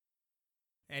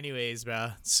Anyways, bro.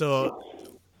 So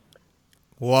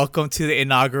welcome to the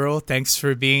inaugural. Thanks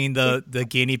for being the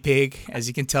guinea pig. As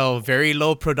you can tell, very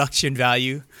low production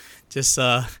value. Just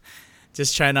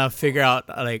just trying to figure out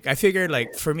like I figured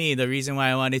like for me the reason why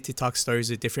I wanted to talk stories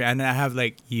with different and I have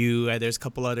like you there's a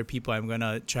couple other people I'm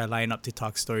gonna try line up to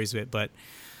talk stories with, but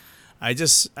I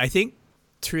think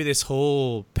through this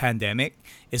whole pandemic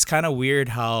it's kind of weird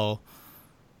how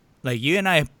like you and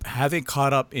I haven't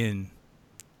caught up in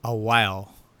a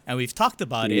while, and we've talked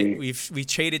about it. Mm, We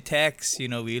traded texts.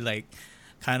 We like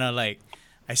kind of like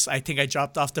I think I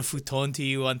dropped off the futon to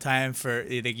you one time for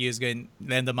like you was going to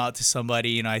lend them out to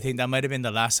somebody. I think that might have been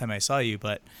the last time I saw you,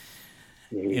 but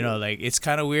mm, like it's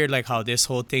kind of weird like how this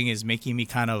whole thing is making me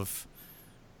kind of.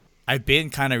 I've been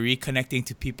kind of reconnecting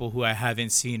to people who I haven't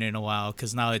seen in a while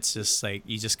because now it's just like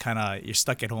you just kind of you're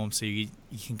stuck at home, so you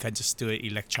can kind of just do it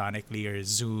electronically or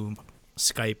Zoom,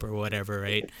 Skype or whatever,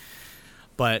 right?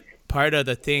 But part of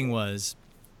the thing was,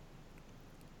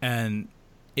 and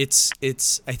it's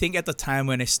I think at the time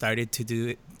when I started to do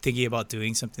it, thinking about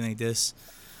doing something like this,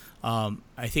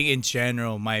 I think in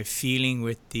general my feeling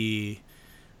with the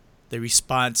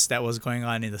response that was going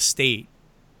on in the state,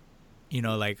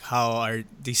 like how our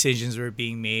decisions were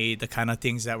being made, the kind of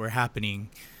things that were happening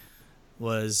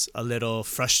was a little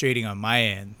frustrating on my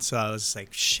end. So I was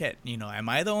like, shit, am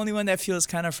I the only one that feels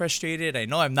kind of frustrated? I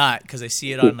know I'm not because I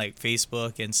see it on like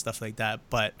Facebook and stuff like that.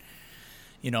 But,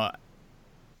 you know,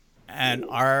 and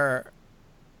I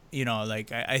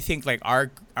think like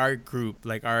our group,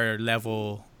 like our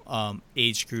level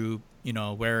age group,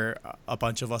 where a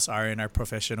bunch of us are in our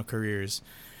professional careers,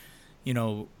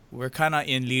 we're kind of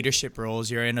in leadership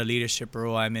roles. You're in a leadership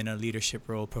role. I'm in a leadership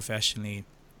role professionally.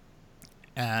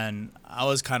 And I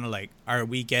was kind of like, are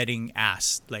we getting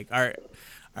asked? Like,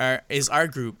 is our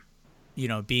group,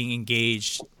 being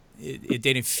engaged? It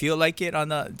didn't feel like it on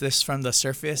this from the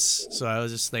surface. So I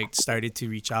was just like started to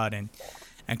reach out and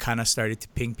kind of started to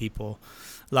ping people.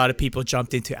 A lot of people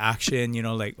jumped into action.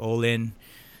 Like Olin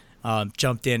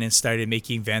jumped in and started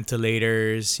making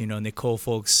ventilators. Nicole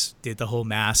folks did the whole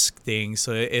mask thing.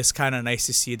 So it's kind of nice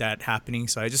to see that happening.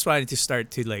 So I just wanted to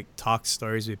start to like talk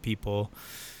stories with people.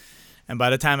 And by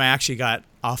the time I actually got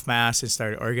off my ass and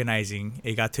started organizing,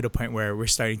 it got to the point where we're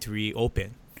starting to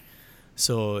reopen.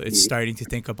 So it's mm, starting to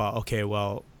think about, okay,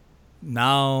 well,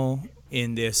 now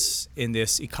in this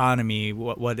economy,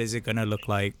 what is it gonna look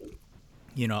like?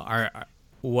 Our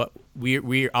what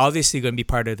we're obviously gonna be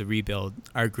part of the rebuild.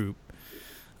 Our group,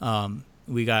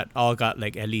 we got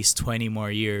like at least 20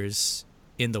 more years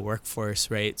in the workforce,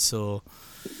 right? So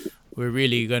we're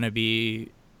really gonna be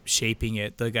shaping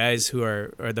it. The guys who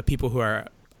are or the people who are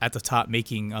at the top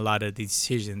making a lot of these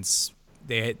decisions,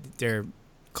 they're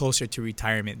closer to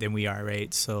retirement than we are,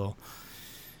 right? So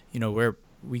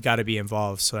we got to be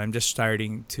involved. So I'm just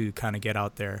starting to kind of get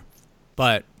out there,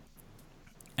 but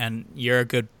and you're a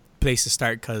good place to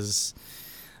start because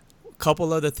a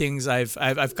couple of the things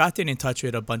I've gotten in touch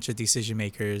with a bunch of decision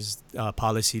makers,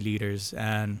 policy leaders,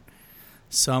 and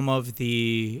some of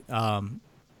the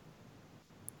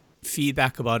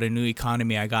feedback about a new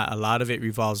economy I got, a lot of it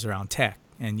revolves around tech.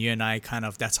 And you and I kind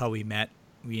of that's how we met.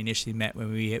 We initially met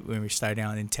when we started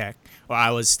out in tech, or I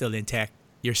was still in tech.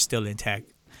 You're still in tech.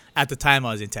 At the time,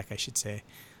 I was in tech, I should say.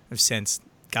 I've since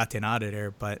gotten out of there,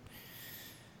 but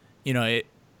it.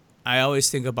 I always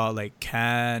think about like,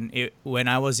 can it when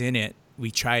I was in it, we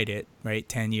tried it right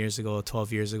 10 years ago,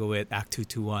 12 years ago with Act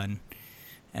 221,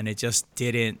 and it just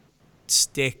didn't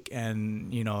stick.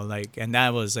 And like, and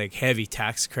that was like heavy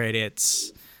tax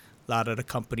credits. A lot of the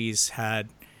companies had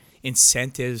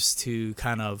incentives to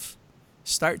kind of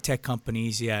start tech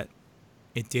companies, yet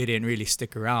it didn't really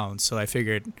stick around. So I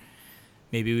figured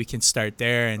maybe we can start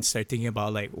there and start thinking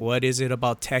about like, what is it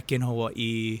about tech in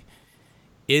Hawaii?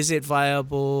 Is it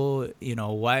viable?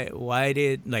 Why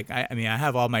did like I mean I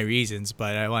have all my reasons,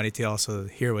 but I wanted to also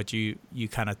hear what you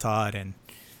kind of thought and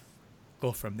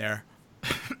go from there.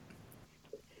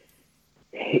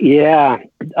 yeah.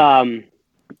 Um,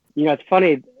 it's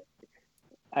funny.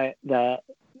 I the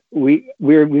we've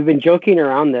been joking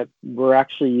around that we're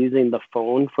actually using the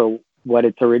phone for what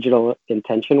its original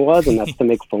intention was, and that's to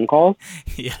make phone calls.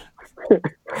 Yeah.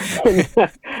 and,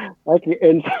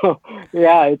 and so,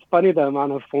 yeah, it's funny the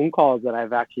amount of phone calls that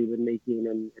I've actually been making,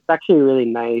 and it's actually really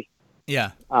nice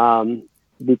Yeah. um,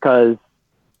 because,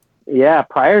 yeah,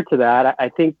 prior to that, I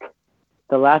think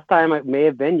the last time it may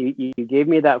have been you gave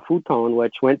me that futon,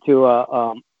 which went to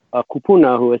a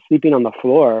kupuna who was sleeping on the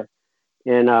floor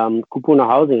in kupuna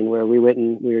housing, where we went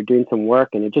and we were doing some work,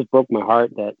 and it just broke my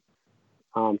heart that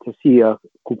to see a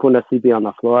kupuna sleeping on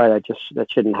the floor,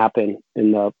 that shouldn't happen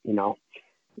in the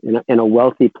in a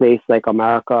wealthy place like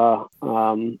America,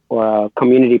 or a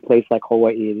community place like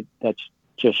Hawaii, that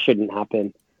just shouldn't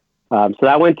happen. So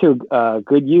that went to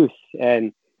good use.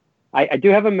 And I do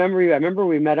have a memory. I remember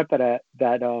we met up at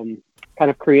that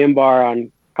kind of Korean bar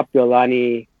on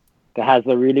Kapiolani that has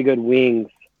the really good wings.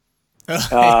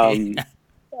 And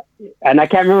I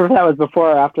can't remember if that was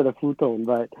before or after the futon,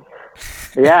 but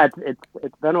yeah,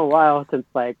 it's been a while since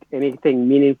like anything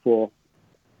meaningful.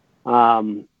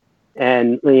 And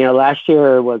last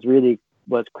year was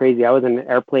crazy. I was in an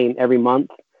airplane every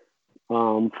month,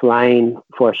 flying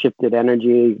for Shifted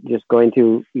Energy, just going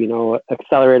to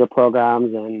accelerator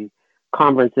programs and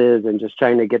conferences and just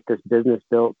trying to get this business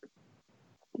built,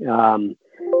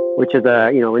 which is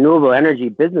a renewable energy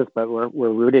business, but we're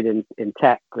rooted in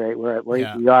tech, right? We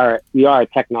are a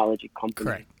technology company.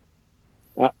 Correct.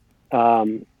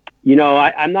 I'm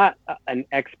not an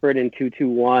expert in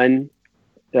 221.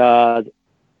 I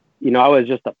was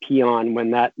just a peon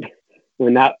when that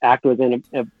act was in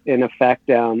effect.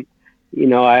 I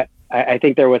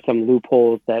think there was some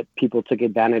loopholes that people took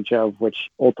advantage of, which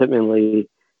ultimately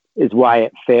is why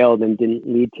it failed and didn't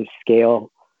lead to scale.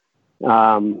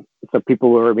 So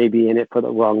people were maybe in it for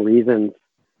the wrong reasons.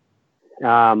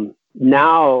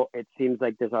 Now it seems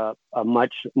like there's a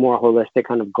much more holistic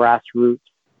kind of grassroots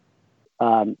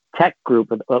tech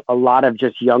group with a lot of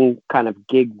just young kind of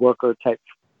gig worker type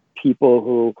people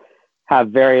who have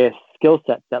various skill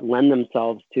sets that lend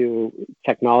themselves to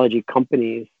technology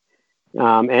companies,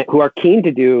 and who are keen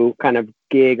to do kind of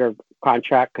gig or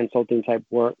contract consulting type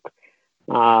work,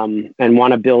 and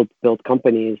want to build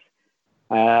companies.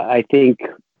 I think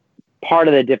part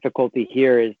of the difficulty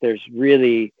here is there's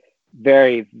really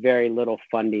very, very little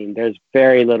funding. There's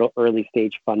very little early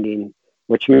stage funding,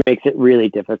 which makes it really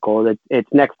difficult.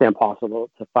 It's next to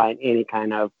impossible to find any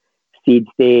kind of seed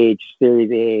stage,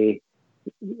 Series A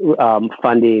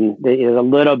funding. There's a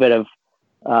little bit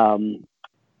of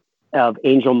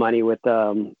angel money with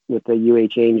the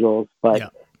UH Angels,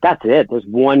 but that's it. There's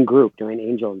one group doing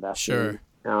angel investing.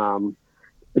 Sure.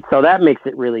 So that makes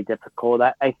it really difficult.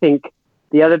 I think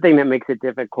the other thing that makes it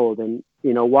difficult, and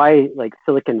why like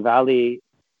Silicon Valley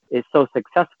is so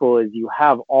successful, is you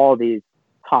have all these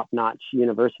top-notch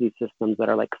university systems that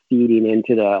are like feeding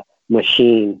into the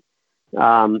machine,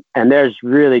 and there's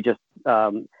really just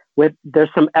there's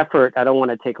some effort. I don't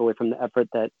want to take away from the effort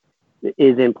that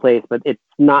is in place, but it's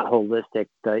not holistic.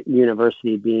 The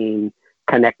university being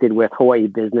connected with Hawaii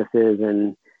businesses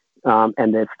and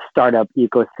the startup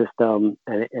ecosystem,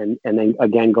 and then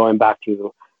again going back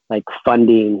to like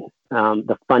funding,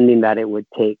 the funding that it would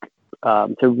take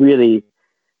to really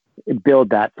build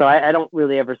that. So I don't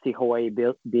really ever see Hawaii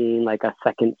being like a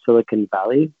second Silicon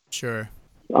Valley. Sure.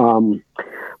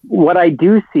 What I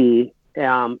do see,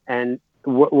 and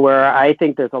where I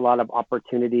think there's a lot of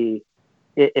opportunity,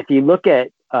 if you look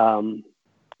at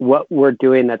what we're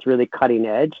doing that's really cutting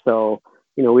edge. So,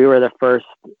 we were the first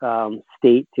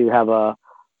state to have a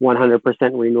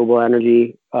 100% renewable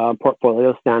energy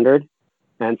portfolio standard.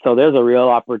 And so there's a real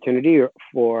opportunity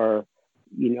for,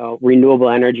 renewable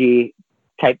energy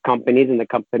type companies and the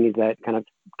companies that kind of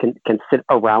can sit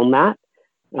around that.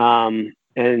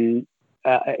 And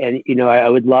I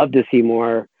would love to see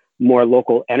more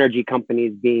local energy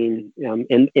companies being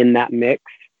in that mix.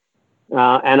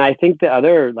 And I think the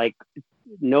other, like,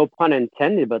 no pun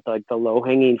intended, but like the low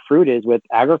hanging fruit is with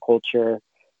agriculture,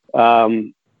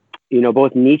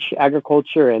 both niche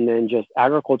agriculture and then just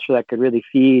agriculture that could really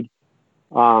feed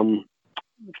Hawaii,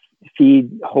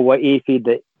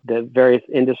 feed the various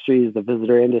industries, the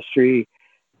visitor industry.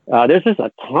 There's just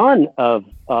a ton of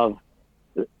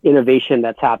innovation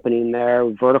that's happening there,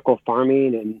 vertical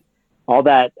farming and all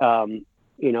that.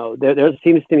 There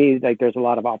seems to me like there's a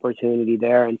lot of opportunity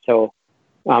there. And so,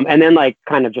 and then like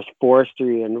kind of just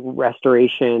forestry and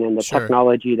restoration and the Sure.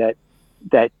 technology that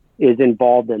is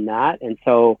involved in that. And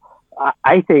so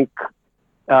I think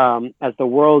as the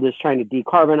world is trying to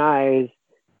decarbonize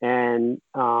and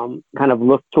kind of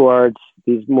look towards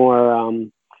these more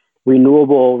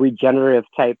renewable, regenerative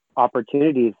type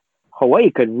opportunities,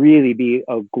 Hawaii could really be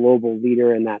a global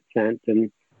leader in that sense.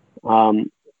 And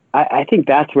I think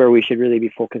that's where we should really be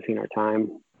focusing our time.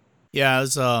 Yeah,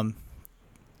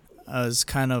 I was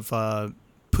kind of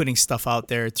putting stuff out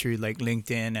there through like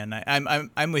LinkedIn, and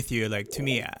I'm with you. Like, to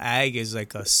me, ag is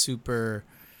like a super,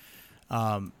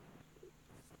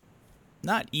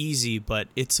 not easy, but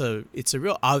it's a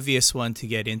real obvious one to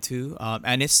get into,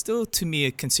 and it's still, to me,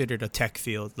 considered a tech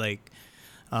field. Like,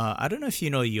 I don't know if you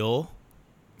know Yo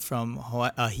from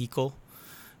Hawaii, Hiko,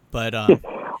 but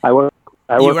I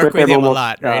I You work work with with him him a almost.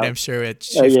 lot, right? I'm sure it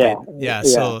Yeah, shifted. Yeah. yeah.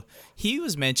 So he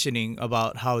was mentioning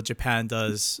about how Japan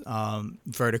does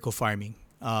vertical farming,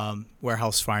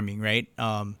 warehouse farming, right?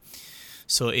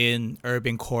 So in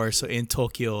urban core, so in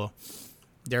Tokyo,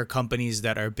 there are companies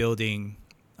that are building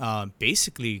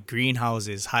basically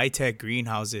greenhouses, high tech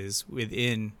greenhouses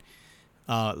within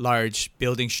large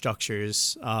building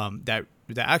structures that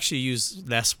actually use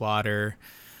less water.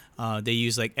 They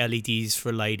use like LEDs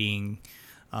for lighting,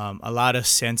 a lot of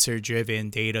sensor driven,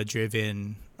 data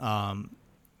driven,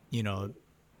 you know,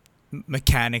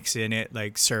 mechanics in it,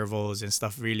 like servos and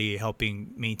stuff, really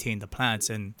helping maintain the plants.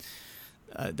 And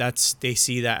that's they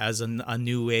see that as a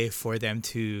new way for them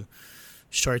to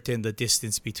shorten the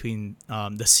distance between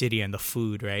the city and the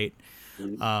food, right?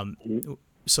 Um, Mhm.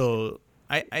 so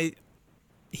I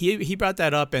he brought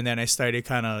that up, and then I started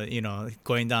kind of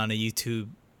going down a YouTube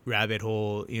rabbit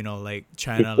hole, like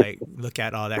trying to like look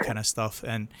at all that kind of stuff.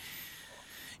 And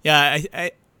yeah,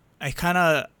 I kind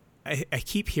of I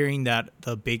keep hearing that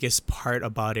the biggest part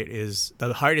about it is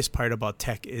the hardest part about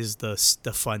tech is the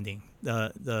funding,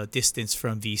 the distance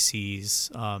from VCs.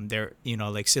 They're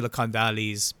like Silicon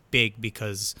Valley's big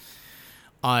because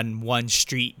on one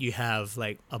street you have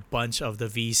like a bunch of the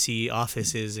VC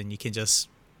offices, and you can just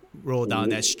roll down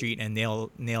that street and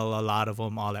nail a lot of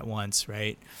them all at once,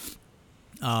 right?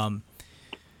 Um,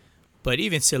 but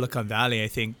even Silicon Valley, I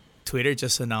think Twitter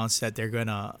just announced that they're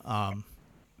gonna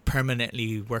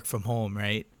permanently work from home,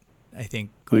 right? I think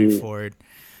going Mhm. forward.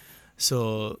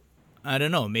 So I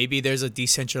don't know. Maybe there's a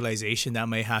decentralization that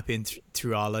might happen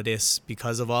through all of this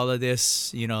because of all of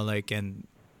this, and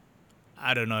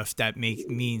I don't know if that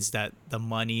means that the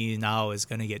money now is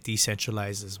going to get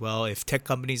decentralized as well. If tech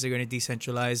companies are going to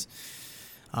decentralize,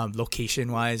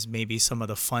 location wise, maybe some of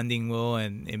the funding will,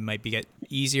 and it might be get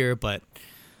easier. But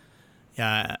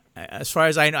yeah, as far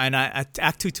as I know, and at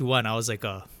Act 221, I was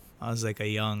like a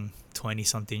young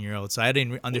 20-something-year-old, so I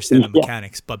didn't understand the Yeah.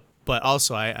 mechanics. But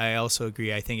also I also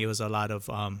agree. I think it was a lot of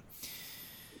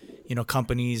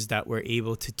companies that were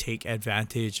able to take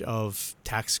advantage of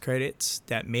tax credits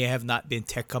that may have not been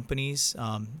tech companies.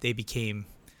 They became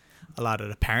a lot of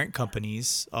the parent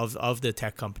companies of the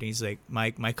tech companies. Like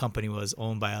my company was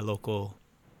owned by a local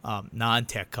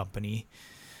non-tech company.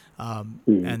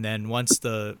 Mhm. And then once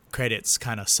the credits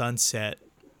kind of sunset,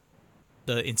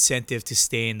 the incentive to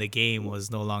stay in the game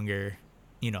was no longer,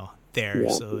 there. Yeah.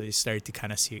 So you started to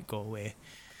kind of see it go away.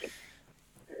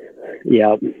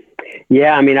 Yeah.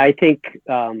 Yeah. I mean, I think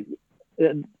uh,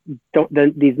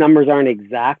 these numbers aren't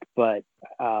exact, but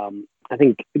I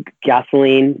think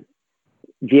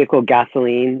vehicle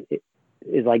gasoline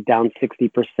is like down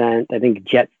 60%. I think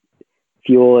jet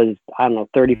fuel is, I don't know,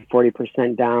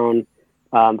 30-40% down.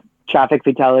 Traffic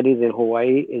fatalities in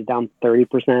Hawaii is down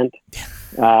 30%.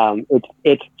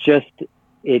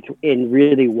 It's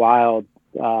really wild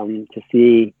to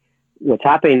see what's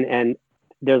happening. And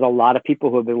there's a lot of people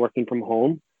who have been working from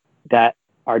home that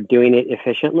are doing it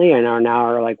efficiently and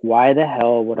are like, why the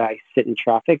hell would I sit in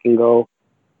traffic and go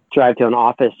drive to an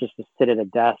office just to sit at a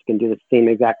desk and do the same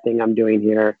exact thing I'm doing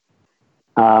here?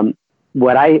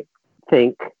 What I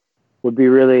think would be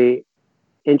really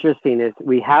interesting is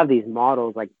we have these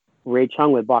models like Ray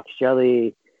Chung with Box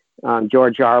Jelly,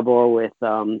 George Arbor with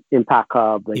Impact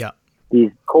Hub, like Yeah.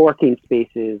 these co-working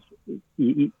spaces.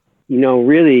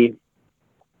 Really,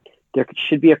 there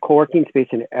should be a co-working space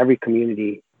in every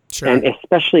community, Sure. and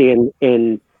especially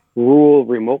in rural,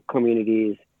 remote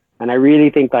communities. And I really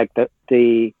think like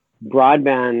the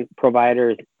broadband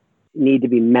providers need to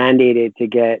be mandated to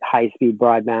get high-speed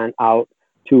broadband out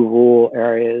to rural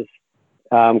areas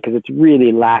because it's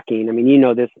really lacking. I mean,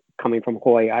 this coming from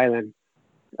Hawaii Island.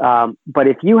 But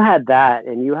if you had that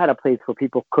and you had a place where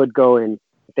people could go and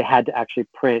if they had to actually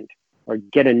print or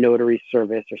get a notary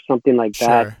service or something like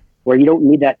that, Sure. where you don't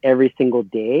need that every single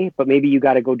day, but maybe you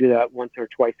got to go do that once or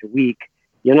twice a week,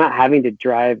 you're not having to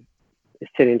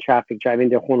sit in traffic, drive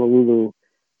into Honolulu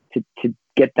to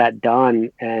get that done.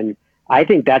 And I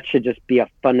think that should just be a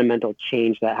fundamental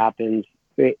change that happens,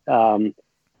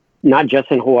 not just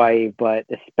in Hawaii, but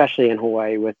especially in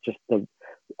Hawaii with just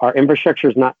our infrastructure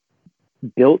is not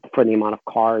built for the amount of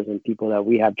cars and people that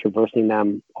we have traversing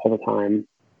them all the time.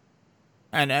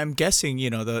 And I'm guessing,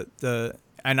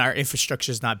 and our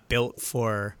infrastructure is not built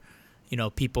for,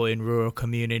 people in rural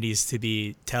communities to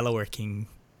be teleworking,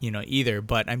 either.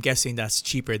 But I'm guessing that's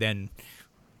cheaper than,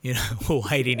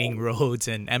 widening roads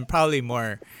and probably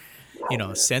more,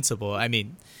 sensible. I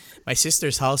mean, my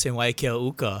sister's house in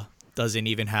Waiakea-Uka doesn't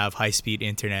even have high-speed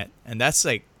internet, and that's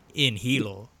like in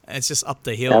Hilo. And it's just up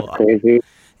the hill. That's crazy.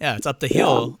 Yeah, it's up the Yeah.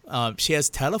 hill. She has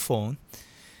telephone.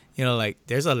 Like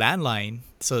there's a landline,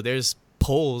 so there's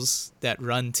poles that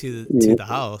run to Mm. the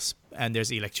house, and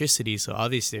there's electricity, so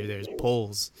obviously there's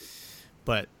poles.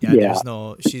 But yeah, Yeah. there's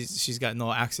no she's got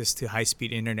no access to high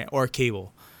speed internet or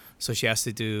cable, so she has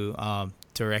to do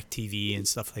direct TV and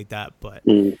stuff like that.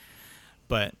 Mm.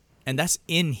 But and that's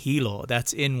in Hilo,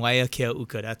 that's in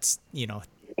Waiakea-uka. That's 10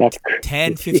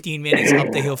 That's 15 minutes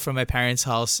up the hill from my parents'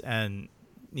 house, and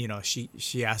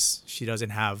she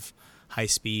doesn't have high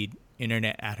speed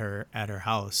internet at her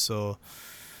house. So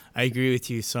I agree with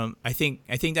you. I think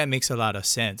that makes a lot of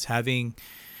sense. Having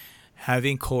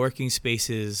co-working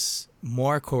spaces,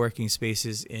 more co-working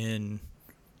spaces in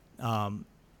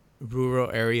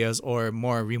rural areas or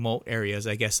more remote areas,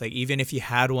 I guess. Like even if you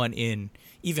had one in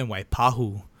even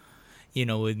Waipahu,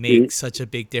 would make such a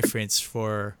big difference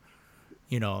for,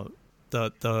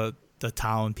 the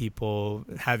town people,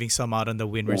 having some out on the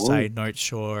windward side, north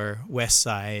shore, west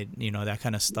side, that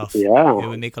kind of stuff. Yeah. It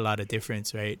would make a lot of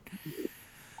difference, right?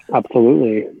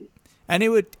 Absolutely. And it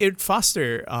would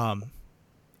foster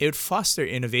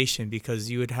innovation,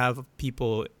 because you would have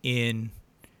people in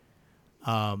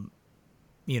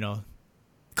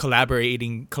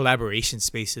collaboration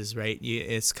spaces, right?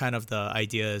 It's kind of the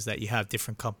idea is that you have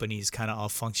different companies kind of all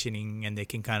functioning, and they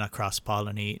can kind of cross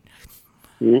pollinate.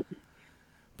 Mm.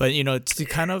 But to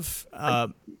kind of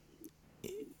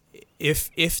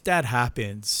if that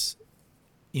happens,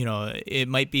 it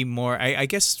might be more. I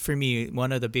guess for me,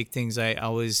 one of the big things I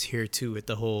always hear too with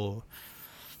the whole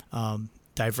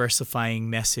diversifying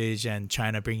message and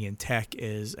trying to bring in tech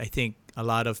is, I think a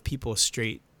lot of people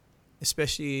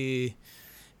especially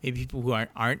maybe people who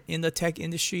aren't in the tech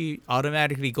industry,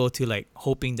 automatically go to like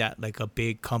hoping that like a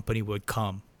big company would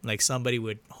come, like somebody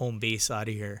would home base out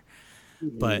of here.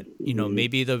 But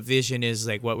maybe the vision is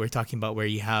like what we're talking about, where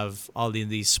you have all of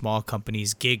these small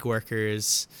companies, gig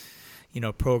workers,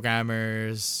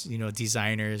 programmers,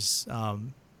 designers,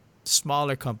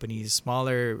 smaller companies,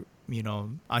 smaller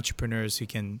entrepreneurs who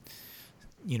can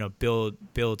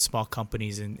build small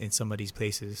companies in some of these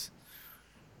places.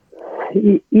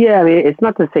 Yeah, I mean, it's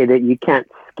not to say that you can't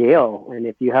scale, and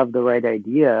if you have the right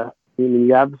idea, I mean,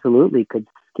 you absolutely could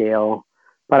scale.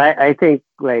 But I think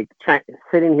like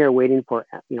sitting here waiting for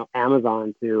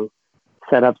Amazon to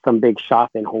set up some big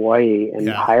shop in Hawaii and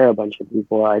hire a bunch of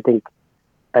people, I think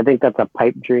that's a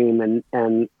pipe dream, and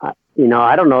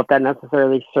I don't know if that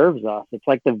necessarily serves us. It's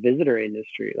like the visitor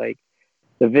industry, like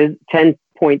the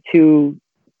 10.2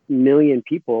 million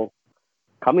people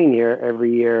coming here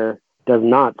every year does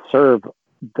not serve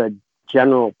the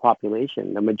general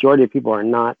population. The majority of people are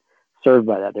not served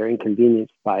by that; they're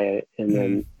inconvenienced by it, and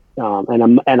then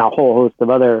and a whole host of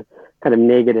other kind of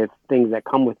negative things that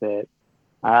come with it.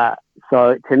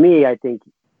 So to me, I think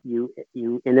you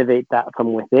innovate that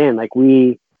from within. Like,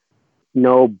 we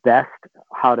know best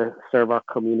how to serve our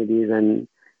communities and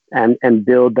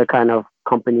build the kind of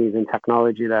companies and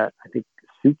technology that I think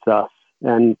suits us.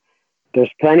 And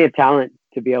there's plenty of talent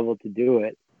to be able to do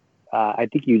it. I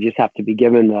think you just have to be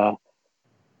given the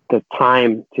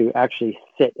time to actually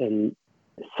sit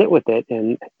with it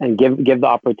and give the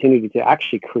opportunity to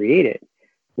actually create it,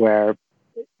 where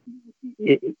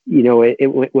it's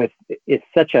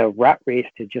such a rat race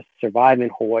to just survive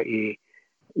in Hawaii.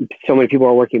 So many people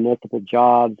are working multiple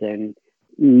jobs and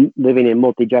living in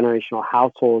multi-generational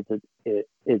households.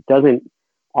 It doesn't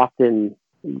often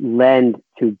lend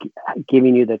to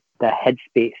giving you the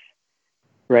headspace,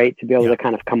 right, to be able to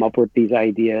kind of come up with these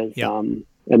ideas. And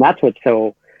that's I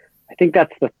think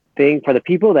that's the thing for the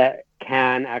people that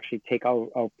can actually take a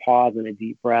pause and a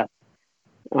deep breath.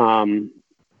 I'm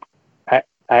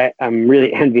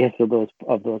really envious of those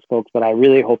folks, but I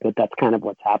really hope that that's kind of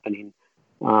what's happening.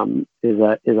 Is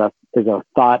a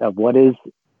thought of what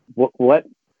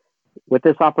with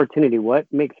this opportunity, what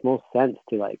makes most sense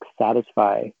to like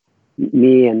satisfy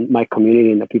me and my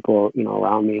community and the people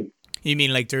around me. You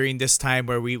mean like during this time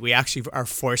where we actually are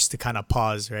forced to kind of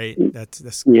pause, right?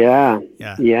 That's yeah.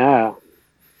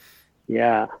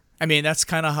 I mean, that's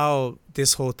kind of how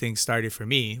this whole thing started for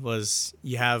me. Was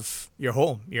you have your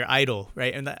home, you're idle,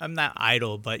 right? And I'm not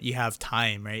idle, but you have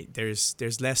time, right?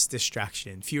 There's less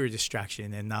distraction, fewer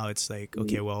distraction, and now it's like,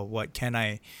 okay, well, what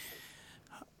kind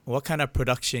of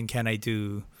production can I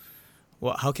do?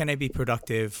 How can I be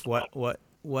productive?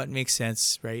 What makes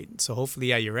sense, right? So hopefully,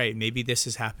 yeah, you're right. Maybe this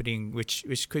is happening,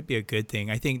 which could be a good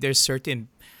thing. I think there's certain,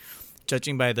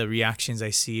 judging by the reactions I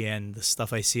see and the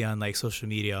stuff I see on like social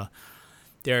media,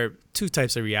 there are two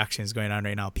types of reactions going on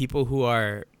right now. People who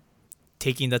are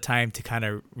taking the time to kind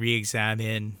of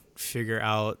re-examine, figure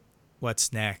out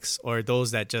what's next, or those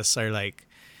that just are like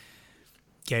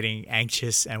getting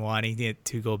anxious and wanting it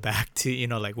to go back to,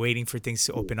 like waiting for things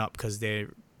to open up because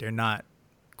they're not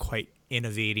quite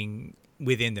innovating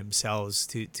within themselves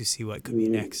to see what could be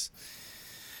next.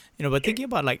 But thinking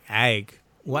about like ag,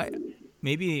 why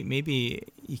maybe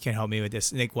you can help me with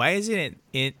this. Like, why isn't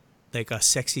it like a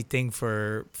sexy thing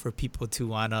for people to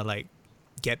wanna like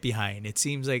get behind? It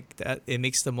seems like that it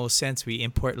makes the most sense. We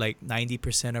import like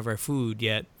 90% of our food,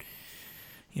 yet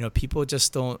people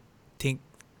just don't think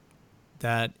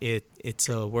that it's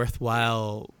a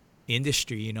worthwhile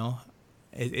industry.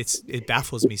 It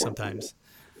baffles me sometimes.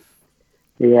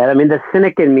 Yeah, I mean, the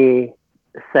cynic in me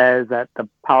says that the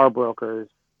power brokers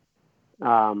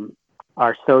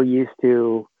are so used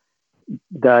to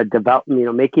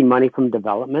the making money from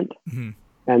development, Mm-hmm.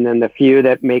 and then the few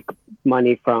that make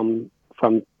money from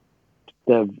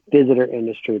the visitor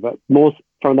industry, but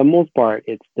for the most part,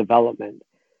 it's development.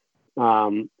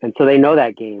 And so they know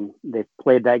that game. They've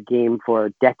played that game for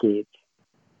decades.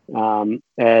 And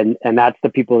that's the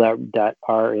people that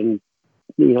are in,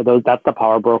 that's the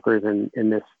power brokers in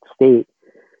this state.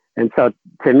 And so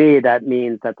to me, that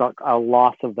means that's a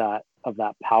loss of that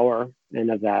power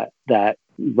and of that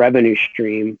revenue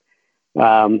stream.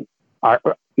 Our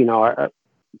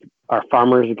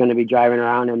farmers are going to be driving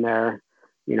around in their,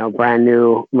 brand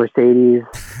new Mercedes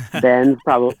Benz,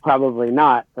 probably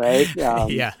not, right?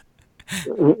 Yeah.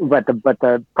 But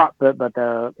the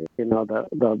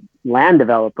land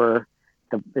developer,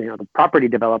 the property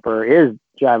developer is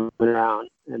driving around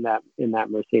in that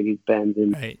Mercedes Benz,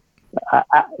 and Right.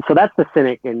 So that's the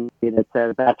cynic in me that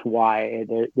says that's why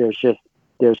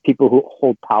there's people who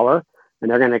hold power,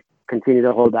 and they're going to continue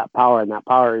to hold that power, and that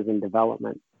power is in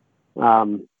development.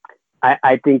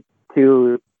 I think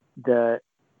too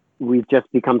we've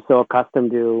just become so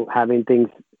accustomed to having things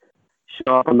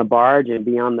show up on the barge and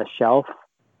be on the shelf.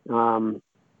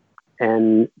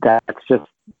 And that's just,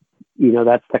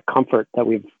 that's the comfort that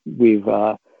we've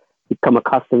become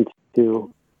accustomed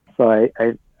to. So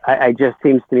I just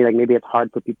seems to me like maybe it's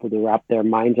hard for people to wrap their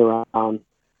minds around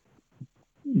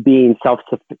being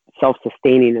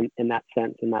self-sustaining in that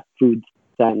sense, in that food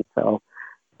sense. So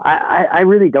I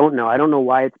really don't know. I don't know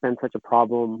why it's been such a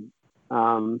problem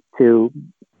to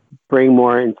bring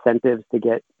more incentives to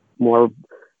get more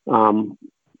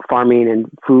farming and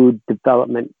food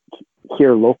development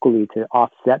here locally to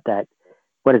offset that.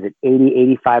 What is it,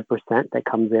 85% that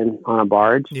comes in on a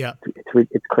barge? Yeah.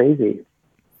 It's crazy.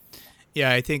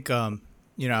 Yeah, I think, I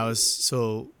was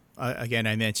again,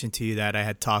 I mentioned to you that I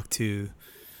had talked to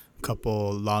a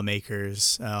couple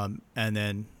lawmakers, and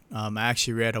then I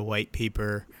actually read a white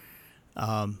paper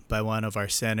by one of our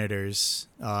senators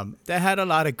that had a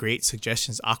lot of great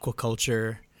suggestions.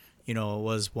 Aquaculture,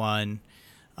 was one,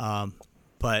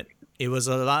 but it was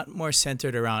a lot more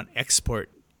centered around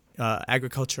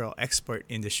agricultural export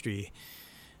industry.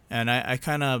 And I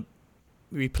kind of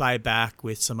replied back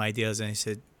with some ideas, and I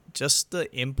said, just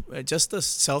the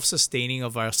self-sustaining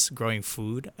of us growing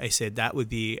food. I said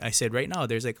right now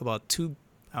there's like about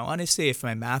I want to say, if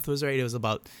my math was right, it was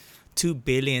about $2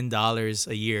 billion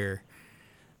a year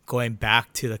going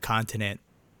back to the continent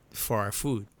for our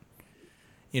food.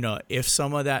 If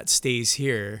some of that stays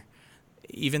here,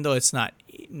 even though it's not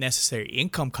necessary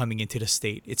income coming into the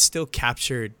state, it's still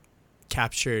captured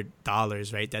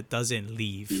dollars, right? That doesn't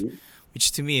leave,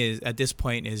 which to me is at this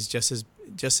point is just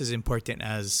as important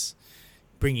as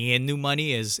bringing in new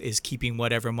money is keeping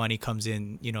whatever money comes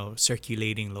in,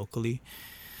 circulating locally.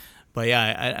 But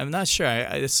yeah, I'm not sure.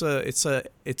 It's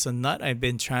a nut I've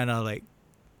been trying to like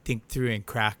think through and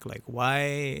crack. Like,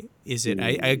 why is it?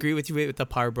 I agree with you with the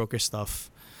power broker stuff.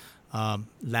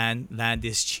 Land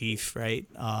is chief, right?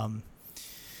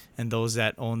 And those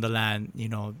that own the land,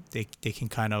 they can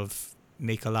kind of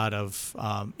make a lot of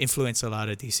influence a lot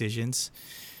of decisions.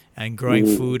 And growing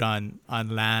food on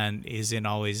land isn't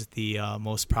always the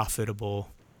most profitable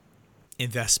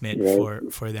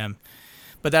investment for them.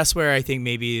 But that's where I think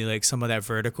maybe like some of that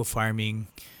vertical farming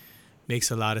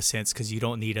makes a lot of sense, because you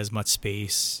don't need as much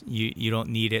space. You don't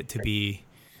need it to be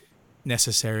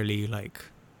necessarily like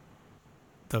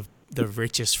the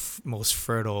richest, most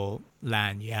fertile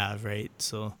land you have, right?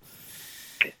 So,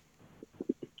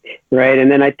 right.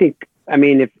 And then I think, I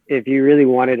mean, if you really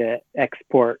wanted to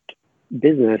export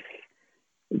business,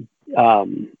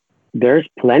 there's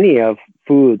plenty of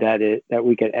food that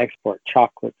we could export,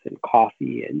 chocolates and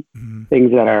coffee and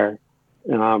things that are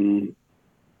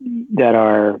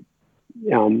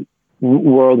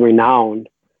world renowned.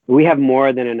 We have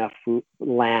more than enough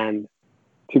land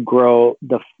to grow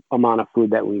the amount of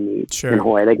food that we need in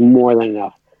Hawaii, like more than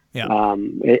enough. Yeah.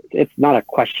 It's not a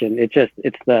question. It's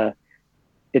the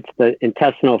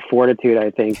intestinal fortitude,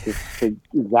 I think, to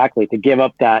give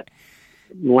up that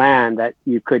land that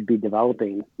you could be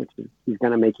developing, which is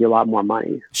going to make you a lot more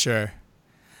money. Sure.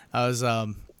 I was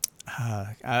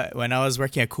when I was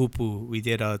working at Kupu, we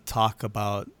did a talk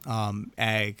about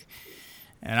ag,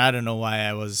 and I don't know why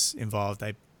I was involved.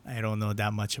 I don't know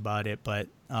that much about it, but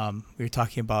we were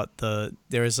talking about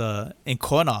there's a in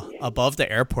Kona above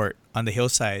the airport on the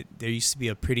hillside. There used to be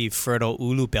a pretty fertile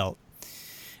ulu belt,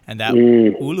 and that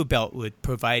ulu belt would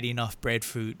provide enough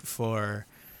breadfruit for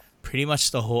pretty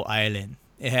much the whole island.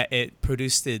 It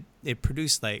produced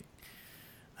like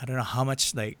I don't know how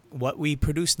much like what we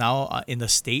produce now in the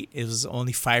state is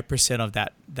only 5% of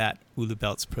that ulu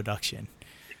belt's production.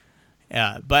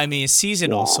 Yeah, but I mean it's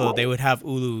seasonal, so they would have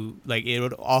ulu like it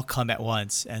would all come at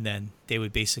once, and then they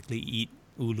would basically eat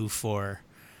ulu for,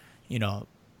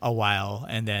 a while,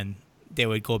 and then they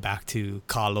would go back to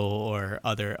kalo or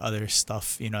other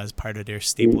stuff, as part of their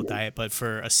staple diet. But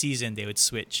for a season, they would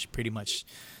switch pretty much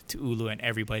to ulu, and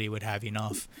everybody would have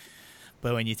enough.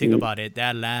 But when you think about it,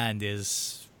 that land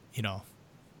is,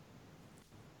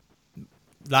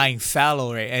 lying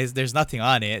fallow, right? There's nothing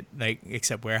on it, like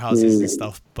except warehouses and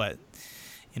stuff. But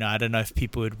I don't know if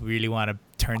people would really want to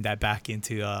turn that back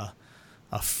into a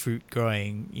fruit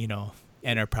growing,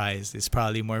 enterprise. It's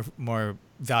probably more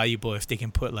valuable if they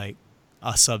can put like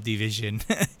a subdivision,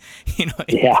 in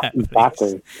Yeah, that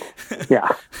exactly. place. Yeah,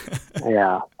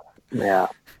 yeah, yeah,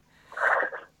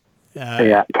 Uh,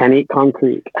 yeah. Can eat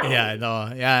concrete. yeah,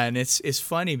 no, yeah, and it's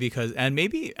funny because and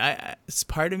maybe it's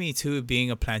part of me too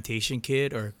being a plantation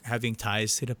kid or having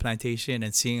ties to the plantation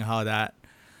and seeing how that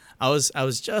I was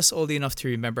just old enough to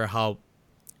remember how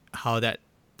that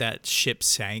ship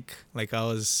sank. Like I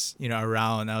was,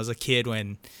 around. I was a kid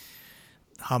when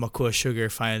Hamakua Sugar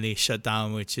finally shut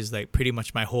down, which is like pretty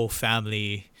much my whole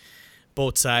family,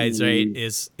 both sides, right?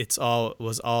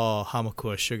 Was all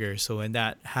Hamakua Sugar. So when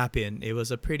that happened, it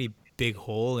was a pretty big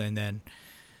hole, and then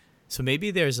so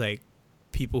maybe there's like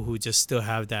people who just still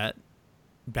have that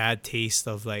bad taste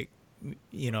of like,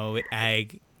 with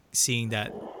ag, seeing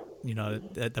that,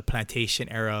 the plantation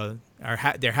era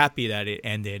they're happy that it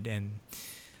ended, and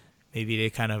maybe they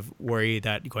kind of worry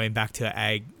that going back to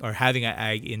ag or having an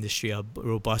ag industry, a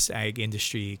robust ag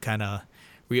industry, kind of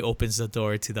reopens the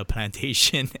door to the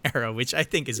plantation era, which I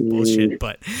think is bullshit.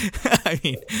 But I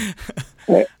mean,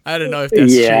 I don't know if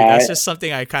that's true. Yeah, That's just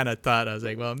something I kind of thought. I was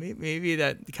like, well, maybe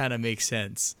that kind of makes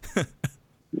sense.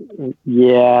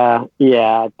 yeah.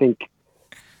 I think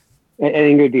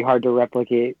it would be hard to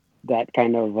replicate that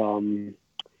kind of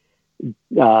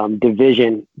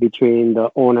division between the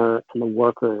owner and the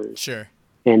workers Sure.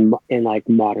 in like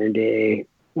modern day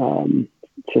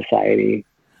society.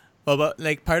 Well, but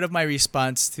like part of my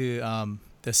response to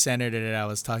the senator that I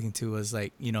was talking to was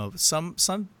like, some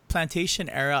plantation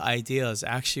era ideas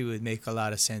actually would make a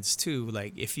lot of sense too.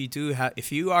 Like if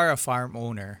you are a farm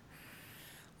owner,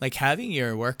 like having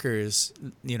your workers,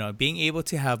 being able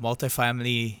to have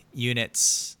multifamily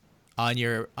units on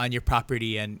your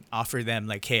property and offer them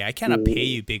like, hey, I cannot pay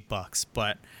you big bucks,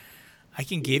 but I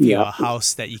can give you Yeah, a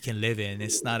house that you can live in.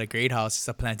 It's not a great house, it's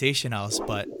a plantation house,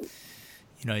 but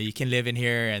you can live in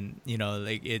here, and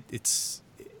like it's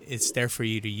there for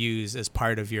you to use as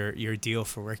part of your deal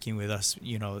for working with us.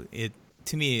 It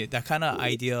to me that kind of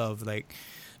idea of like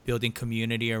building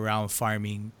community around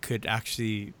farming could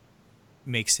actually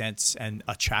make sense and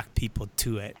attract people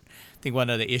to it. I think one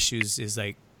of the issues is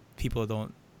like people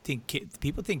think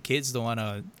kids don't want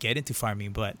to get into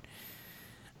farming, but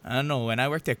I don't know. When I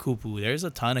worked at Kupu, there's a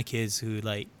ton of kids who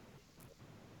like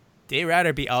they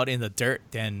rather be out in the dirt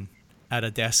than at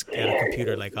a desk at a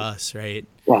computer like us, right?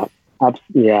 well,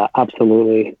 yeah,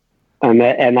 absolutely. And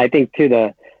I think too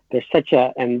there's such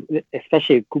and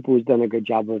especially Kupu's done a good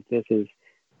job of this, is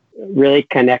really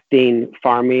connecting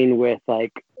farming with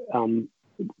like the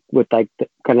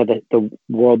kind of the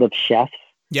world of chefs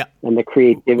Yeah, and the with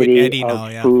creativity Eddie of now.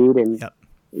 Yeah, food, and yep,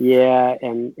 yeah,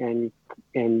 and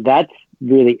that's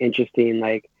really interesting.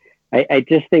 Like I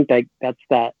just think like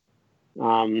that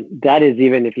is,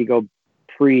 even if you go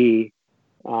pre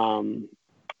um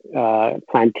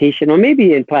plantation, or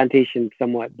maybe in plantation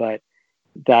somewhat, but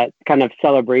that kind of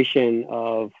celebration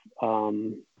of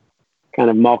kind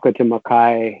of Malka to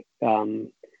Makai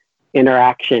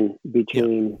interaction yep,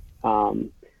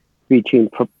 between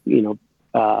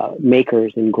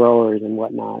makers and growers and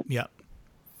whatnot. yep.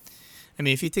 I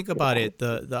mean, if you think about it,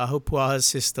 the Ahupua'a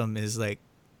system is like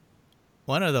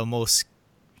one of the most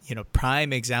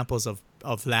prime examples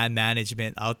of land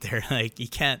management out there. Like you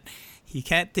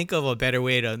can't think of a better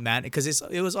way to manage, because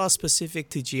it was all specific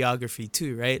to geography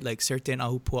too, right? Like certain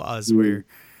Ahupua'as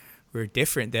were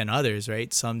different than others,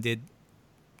 right? Some did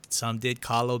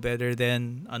kalo better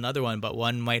than another one, but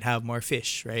one might have more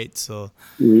fish, right? So,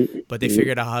 but they Mm-hmm.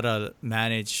 figured out how to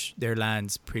manage their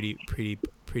lands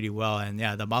pretty well. And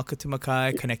yeah, the Malka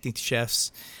Tumakai connecting to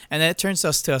chefs, and that turns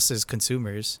us to us as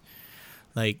consumers.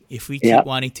 Like if we keep Yeah.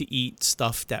 wanting to eat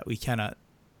stuff that we cannot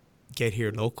get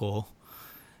here local,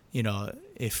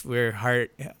 if we're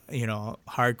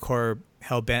hardcore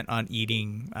hell bent on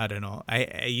eating, I don't know.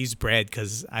 I use bread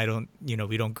because I don't,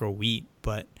 we don't grow wheat,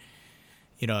 but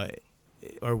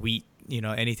or wheat,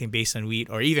 anything based on wheat,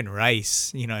 or even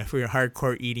rice. If we're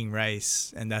hardcore eating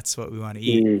rice and that's what we want to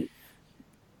eat, Mm.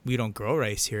 we don't grow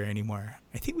rice here anymore.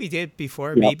 I think we did before,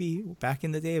 Yep. maybe back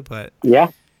in the day, but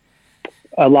Yeah.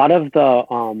 A lot of the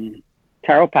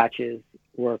taro patches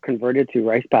were converted to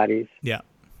rice paddies. yeah.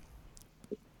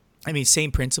 I mean,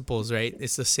 same principles, right?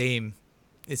 It's the same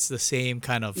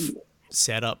kind of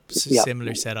setup, Yeah.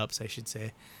 similar setups, I should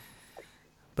say.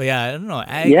 But yeah, I don't know.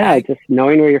 Yeah, just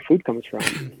knowing where your food comes from,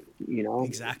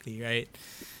 Exactly, right?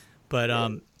 But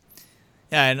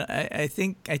yeah, and I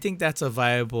think that's a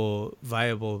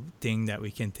viable thing that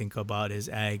we can think about is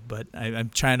ag. But I'm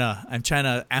trying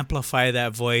to amplify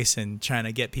that voice and trying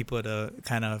to get people to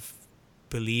kind of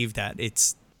believe that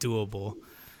it's doable.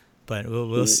 But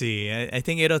we'll see. I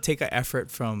think it'll take an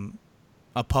effort from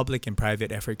a public and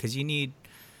private effort, because you need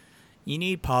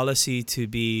policy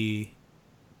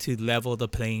to level the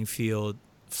playing field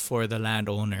for the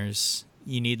landowners.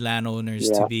 You need landowners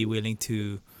to Yeah. be willing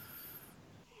to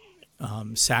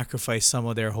sacrifice some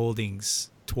of their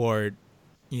holdings toward,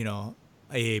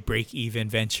 a break-even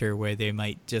venture where they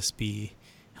might just be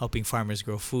helping farmers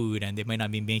grow food, and they might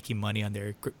not be making money on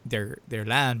their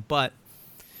land, but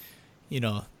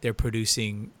they're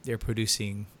producing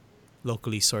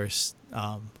locally sourced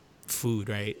food,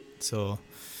 right? So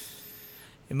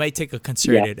it might take a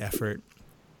concerted effort,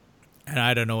 and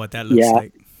I don't know what that looks Yeah.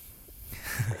 like.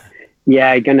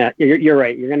 Yeah, you're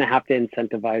right. You're gonna have to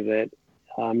incentivize it.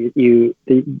 You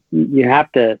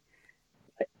have to.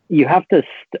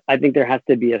 I think there has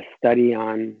to be a study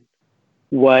on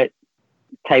what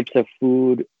types of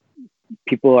food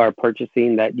people are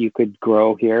purchasing that you could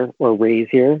grow here or raise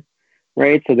here,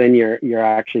 right? So then you're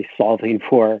actually solving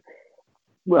for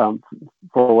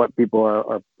what people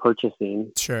are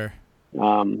purchasing. Sure.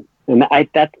 And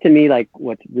that's to me like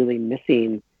what's really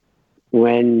missing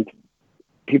when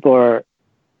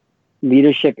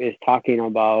leadership is talking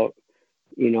about,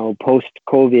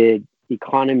 post-COVID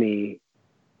economy,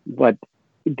 but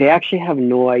they actually have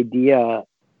no idea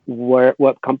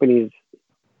what companies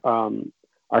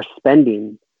are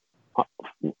spending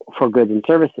for goods and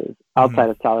services outside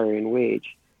of salary and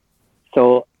wage.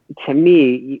 So to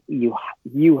me, you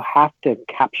have to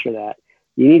capture that.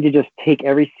 You need to just take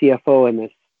every CFO in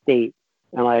this state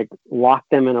and like lock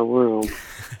them in a room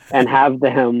and have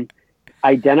them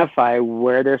identify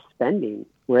where they're spending,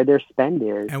 where their spend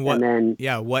is, And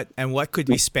what could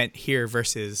be spent here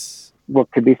versus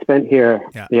what could be spent here.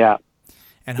 Yeah.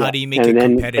 And how do you make it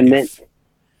competitive?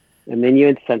 And then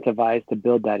you incentivize to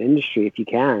build that industry if you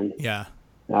can. Yeah.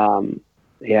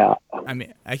 Yeah. I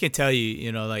mean, I can tell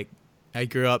you, like I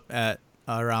grew up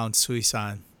around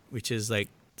Suisan, which is like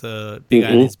the Big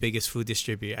Island's biggest food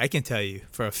distributor. I can tell you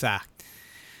for a fact,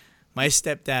 my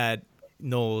stepdad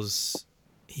knows.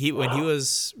 When he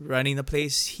was running the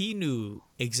place, he knew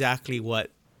exactly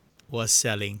what was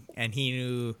selling, and he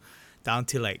knew down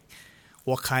to like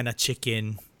what kind of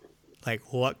chicken,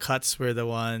 like what cuts were the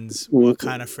ones, what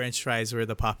kind of French fries were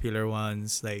the popular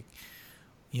ones. Like,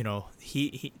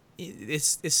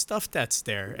 it's stuff that's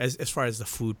there as far as the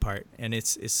food part, and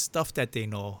it's stuff that they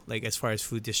know, like as far as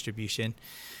food distribution.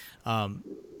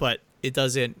 But it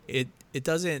doesn't.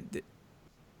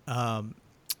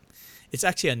 It's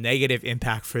actually a negative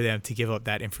impact for them to give up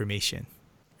that information,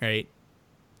 right?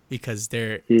 Because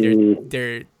they're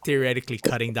theoretically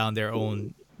cutting down their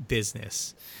own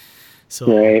business.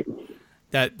 So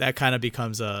that kind of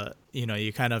becomes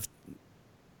you're kind of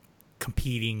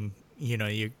competing,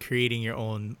 you're creating your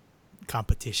own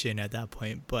competition at that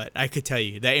point. But I could tell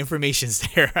you that information's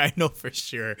there. I know for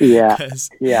sure. Yeah.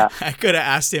 Yeah. I could have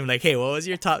asked him like, hey, what was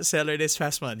your top seller this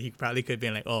past month? He probably could have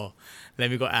been like, oh, let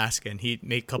me go ask. And he'd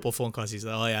make a couple phone calls. He's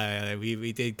like, oh yeah,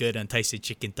 we did good on Tyson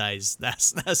chicken thighs.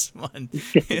 That's one.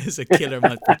 It's a killer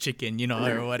month for chicken,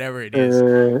 or whatever it is.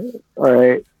 All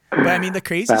right. But I mean, the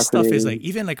crazy stuff is like,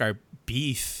 even like our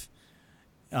beef,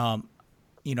 my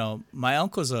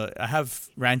uncles, I have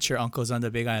rancher uncles on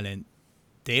the Big Island.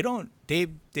 They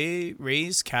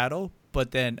raise cattle,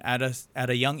 but then at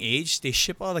a young age, they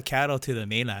ship all the cattle to the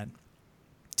mainland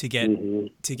to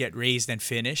get raised and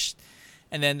finished.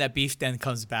 And then that beef then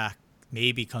comes back.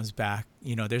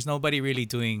 There's nobody really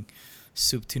doing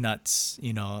soup to nuts,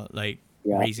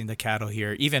 raising the cattle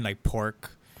here. Even like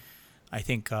pork. I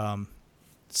think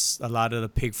a lot of the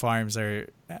pig farms are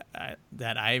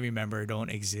that I remember don't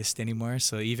exist anymore.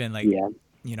 So even like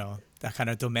Yeah. that kind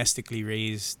of domestically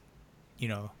raised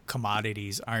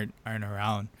commodities aren't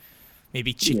around.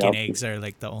 Maybe chicken Yep. eggs are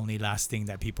like the only last thing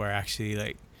that people are actually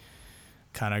like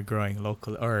kind of growing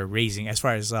local or raising as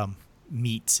far as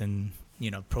meats and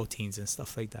proteins and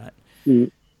stuff like that.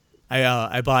 Mm.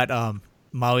 I bought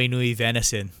Maui Nui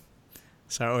venison.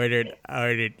 So I ordered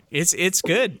it's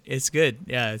good. It's good.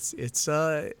 Yeah,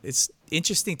 it's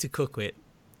interesting to cook with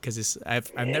because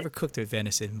I've never cooked with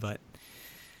venison, but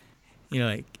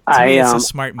like to me it's a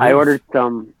smart I move. ordered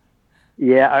some.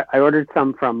 Yeah, I ordered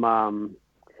some from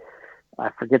I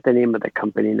forget the name of the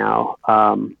company now.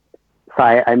 So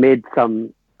I made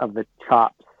some of the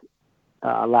chops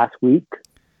last week.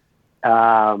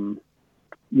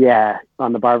 Yeah,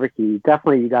 on the barbecue.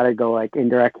 Definitely, you got to go like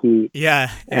indirect heat. Yeah,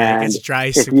 it And gets dry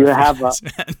if super you have a, fast,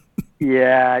 man.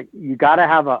 yeah, you got to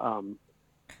have a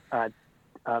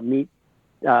meat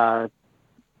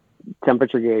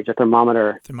temperature gauge, a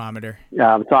thermometer. Thermometer.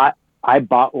 So I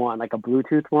bought one, like a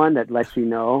Bluetooth one that lets you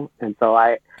know. And so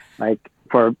I like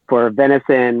for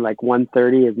venison, like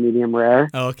 130 is medium rare.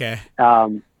 Oh, okay.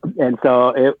 And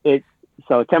so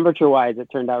so temperature wise,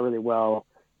 it turned out really well.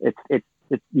 It's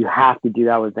you have to do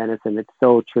that with venison. It's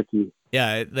so tricky.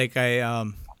 Yeah, like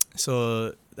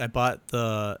so I bought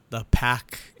the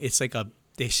pack. It's like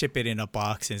they ship it in a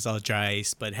box and it's all dry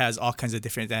ice, but it has all kinds of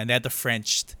different, and they had the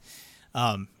French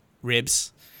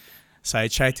ribs. So I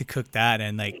tried to cook that,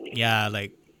 and like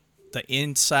the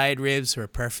inside ribs were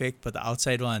perfect, but the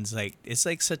outside ones, like it's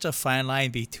like such a fine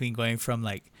line between going from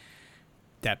like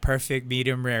that perfect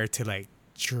medium rare to like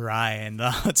dry, and the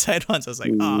outside ones I was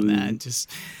like, oh man,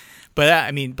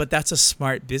 but that's a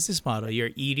smart business model. You're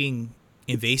eating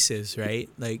invasives, right?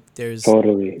 Like there's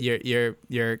totally you're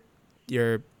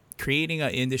creating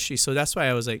an industry. So that's why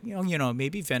I was like,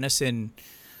 maybe venison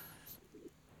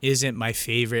isn't my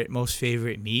most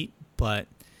favorite meat, but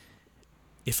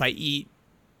if I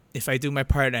do my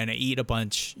part and I eat a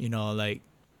bunch, like,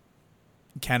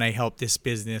 can I help this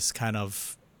business kind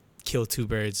of kill two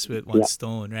birds with one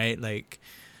stone, right? Like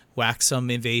whack some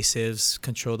invasives,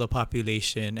 control the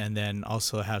population, and then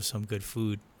also have some good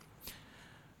food.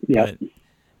 Yeah. But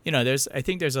I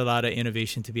think there's a lot of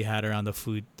innovation to be had around the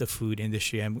food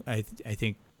industry. I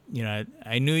think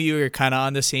I knew you were kind of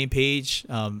on the same page,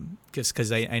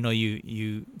 because I know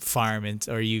you farm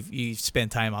or you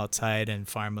spend time outside and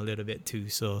farm a little bit too.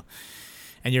 So,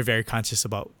 and you're very conscious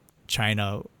about trying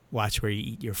to watch where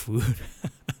you eat your food.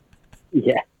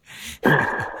 Yeah.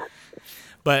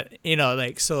 But we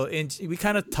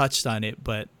kind of touched on it,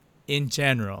 but in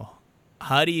general,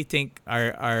 how do you think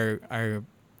our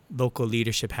local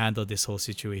leadership handled this whole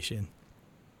situation?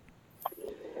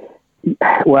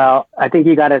 Well, I think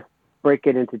you got to break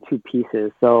it into two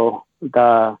pieces. So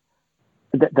the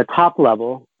top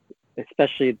level,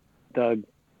 especially the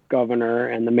governor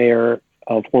and the mayor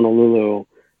of Honolulu,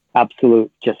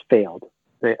 just failed.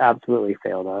 They absolutely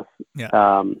failed us.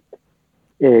 Yeah.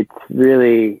 It's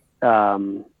really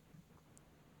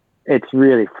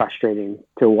frustrating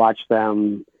to watch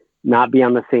them not be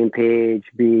on the same page,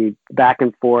 be back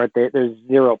and forth. There's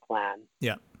zero plan.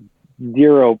 Yeah.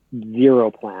 Zero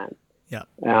plan. Yeah.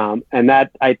 And that,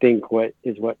 I think, what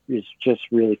is just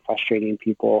really frustrating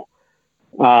people.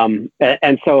 And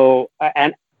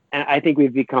I think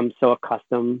we've become so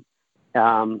accustomed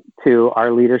to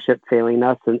our leadership failing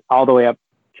us, and all the way up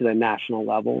to the national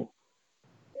level.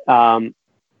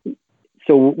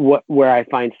 So where I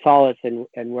find solace and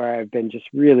where I've been just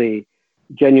really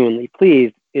genuinely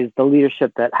pleased is the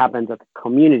leadership that happens at the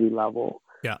community level.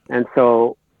 Yeah. And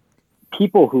so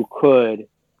people who could,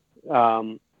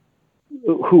 who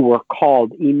were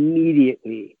called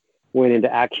immediately went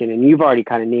into action. And you've already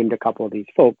kind of named a couple of these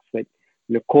folks, but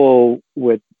Nicole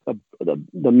with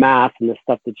the math and the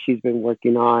stuff that she's been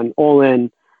working on,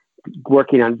 Olin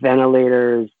working on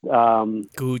ventilators.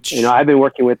 Gooch. I've been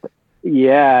working with,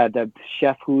 the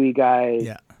Chef Hui guys.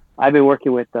 Yeah. I've been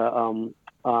working with the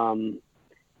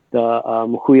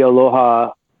Hui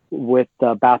Aloha with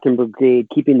the bathroom brigade,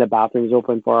 keeping the bathrooms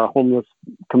open for our homeless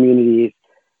communities.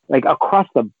 Like across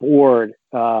the board,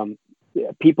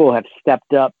 people have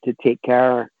stepped up to take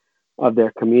care of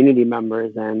their community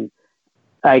members. And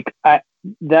like that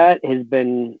has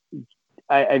been,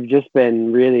 I've just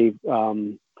been really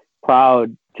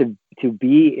proud to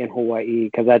be in Hawaii,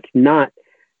 because that's not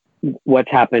what's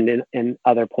happened in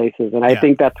other places. And I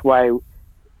think that's why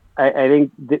I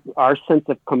think our sense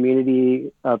of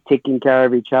community, of taking care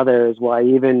of each other, is why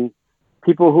even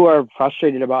people who are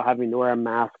frustrated about having to wear a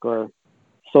mask or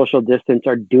social distance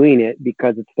are doing it,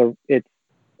 because it's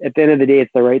at the end of the day,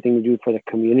 it's the right thing to do for the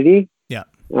community. Yeah.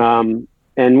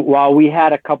 And while we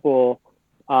had a couple,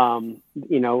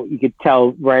 you could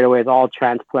tell right away, it's all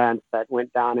transplants that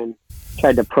went down and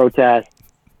tried to protest,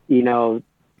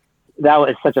 that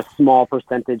was such a small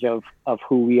percentage of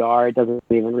who we are. It doesn't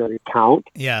even really count.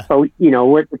 Yeah. So,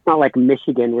 it's not like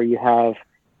Michigan where you have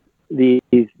these,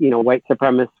 white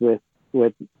supremacists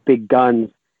with big guns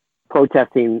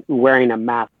protesting, wearing a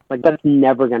mask. Like, that's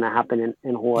never going to happen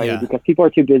in Hawaii because people are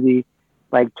too busy,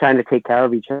 like, trying to take care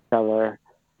of each other.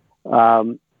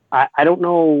 I don't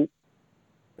know.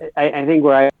 I think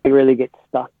where I really get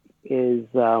stuck is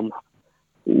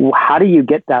how do you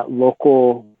get that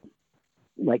local,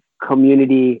 like,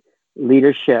 community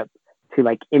leadership to,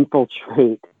 like,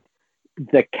 infiltrate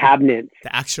the cabinets,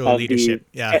 the actual leadership,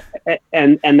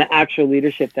 and the actual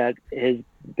leadership that has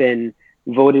been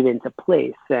voted into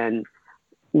place, and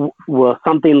will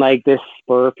something like this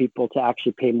spur people to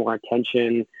actually pay more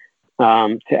attention,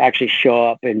 to actually show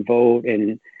up and vote,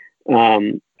 and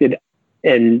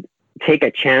take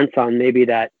a chance on maybe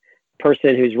that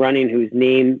person who's running whose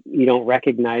name you don't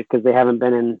recognize because they haven't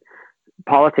been in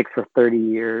politics for 30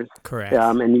 years. Correct.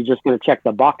 And you're just going to check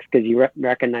the box because you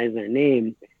recognize their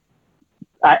name.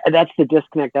 That's the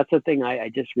disconnect. That's the thing I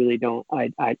just really don't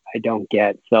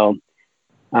get. So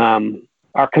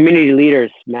our community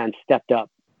leaders, man, stepped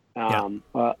up.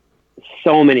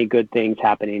 So many good things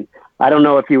happening. I don't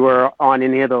know if you were on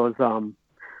any of those.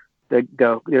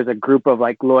 There's a group of,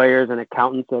 like, lawyers and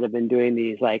accountants that have been doing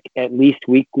these, like, at least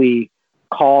weekly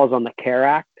calls on the CARE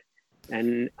Act,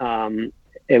 and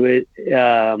it was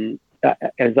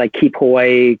like Keep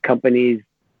Hawaii Companies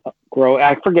Grow.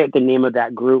 I forget the name of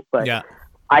that group, but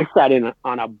I sat in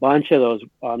on a bunch of those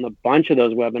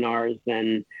webinars,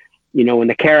 and when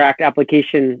the CARE Act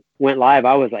application went live,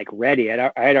 I was, like, ready. I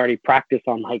had already practiced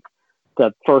on, like,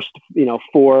 the first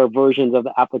 4 versions of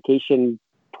the application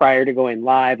prior to going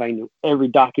live. I knew every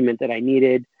document that I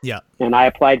needed. Yeah. And I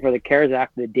applied for the CARES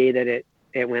Act the day that it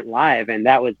went live. And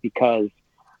that was because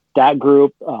that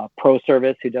group,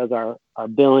 ProService, who does our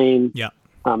billing,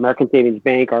 American Savings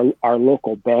Bank, our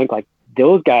local bank, like,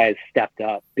 those guys stepped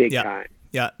up big time.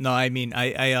 Yeah. No, I mean,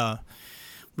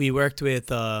 we worked with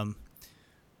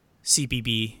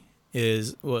CPB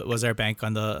was our bank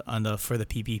on the for the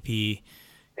PPP.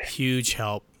 Huge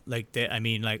help. Like,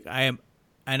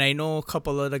 I know a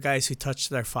couple of the guys who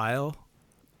touched their file,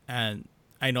 and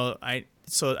but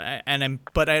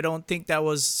I don't think that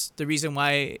was the reason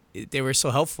why they were so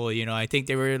helpful. I think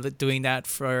they were doing that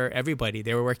for everybody.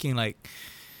 They were working, like,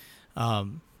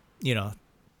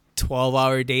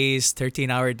 12-hour days,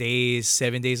 13-hour days,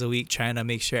 7 days a week, trying to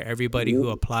make sure everybody who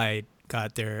applied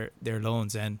got their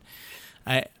loans. And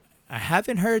I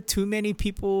haven't heard too many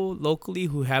people locally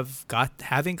who haven't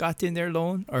gotten their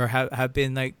loan or have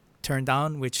been, like, turned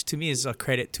down, which to me is a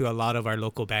credit to a lot of our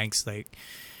local banks, like,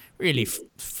 really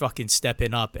fucking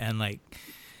stepping up and, like,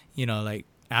 like,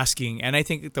 asking. And I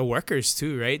think the workers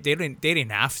too, right? They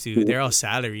didn't have to. They're all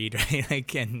salaried, right?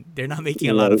 Like, and they're not making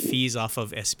a lot of fees off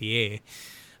of SBA,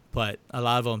 but a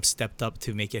lot of them stepped up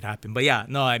to make it happen. But yeah,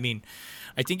 no, I mean,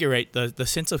 I think you're right. The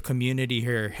sense of community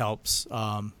here helps.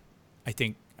 I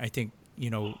think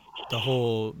the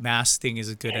whole mask thing is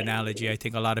a good analogy. I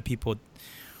think a lot of people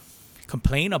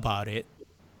complain about it,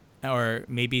 or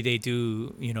maybe they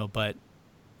do, but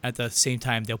at the same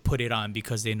time they'll put it on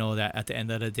because they know that at the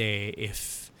end of the day,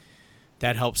 if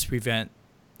that helps prevent,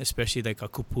 especially, like, a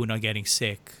kupuna getting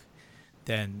sick,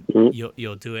 then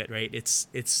you'll do it, right? It's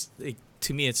like,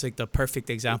 to me, it's like the perfect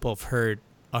example of herd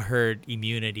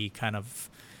immunity kind of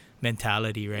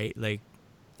mentality, right? Like,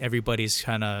 everybody's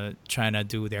kind of trying to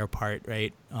do their part,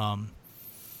 right?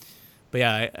 But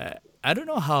yeah, I don't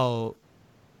know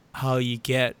how you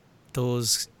get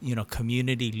those,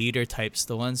 community leader types,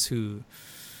 the ones who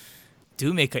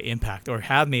do make an impact or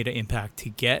have made an impact, to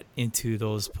get into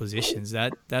those positions.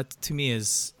 That to me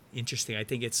is interesting. I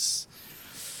think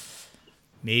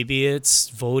maybe it's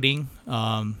voting.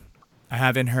 I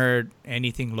haven't heard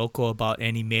anything local about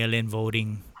any mail-in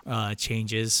voting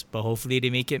changes, but hopefully they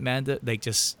make it like,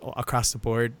 just across the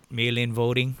board mail-in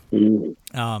voting.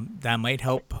 That might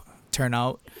help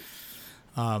turnout.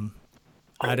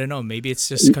 I don't know. Maybe it's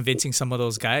just convincing some of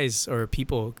those guys or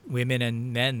people, women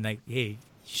and men, like, hey, you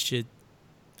should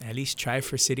at least try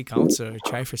for city council or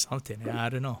try for something. I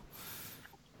don't know.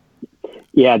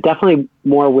 Yeah, definitely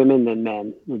more women than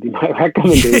men would be my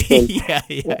recommendation. Yeah.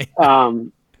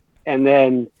 And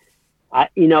then, I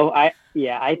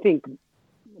think,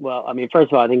 well, I mean,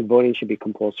 first of all, I think voting should be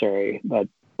compulsory, but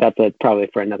that's probably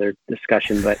for another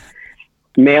discussion. But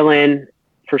mail-in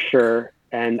for sure.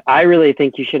 And I really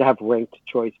think you should have ranked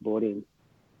choice voting.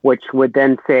 which would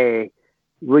then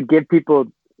would give people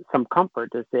some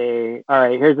comfort to say, all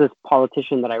right, here's this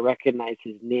politician that I recognize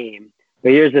his name,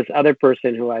 but here's this other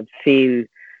person who I've seen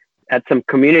at some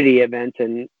community events,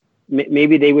 and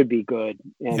maybe they would be good.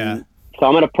 And so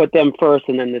I'm going to put them first,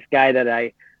 and then this guy that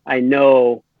I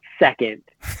know second,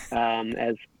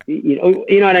 as you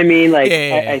know what I mean? Like,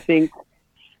 I think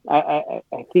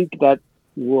that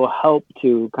will help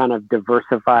to kind of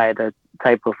diversify the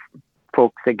type of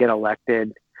folks that get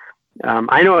elected.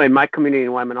 I know in my community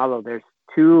in Waimanalo, there's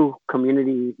 2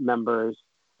 community members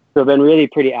who have been really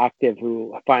pretty active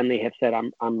who finally have said,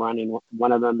 I'm running.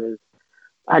 One of them is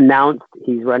announced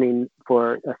he's running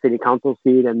for a city council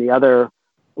seat, and the other,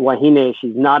 Wahine,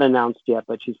 she's not announced yet,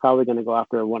 but she's probably going to go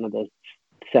after one of the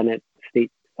Senate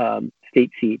state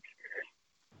seats.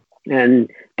 And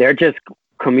they're just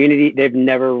community. They've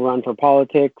never run for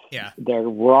politics. Yeah. They're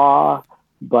raw,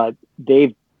 but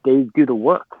they do the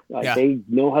work. They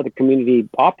know how the community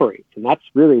operates, and that's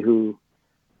really who,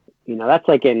 that's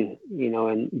like and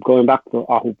going back to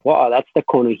Ahupua'a, that's the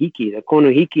Konohiki. The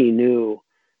Konohiki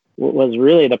was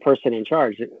really the person in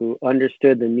charge who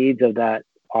understood the needs of that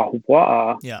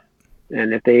Ahupua'a. Yeah.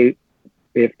 And if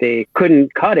they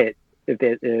couldn't cut it,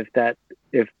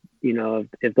 if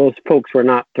those folks were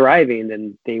not thriving,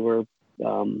 then they were,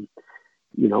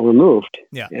 removed.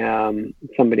 Yeah.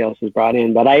 Somebody else was brought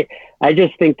in. But I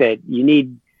just think that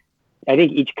I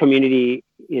think each community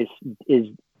is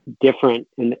different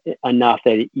enough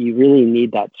that you really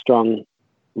need that strong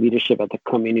leadership at the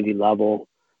community level.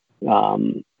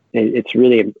 It's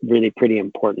really, really pretty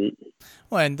important.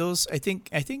 Well, and those, I think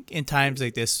in times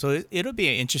like this, so it'll be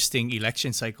an interesting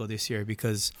election cycle this year,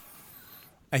 because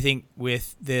I think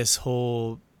with this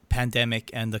whole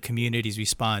pandemic and the community's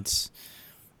response,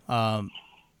 a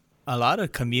lot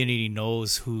of community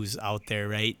knows who's out there,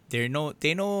 right? They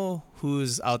know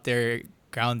who's out there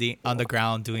grounding on the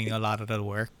ground doing a lot of the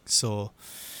work. So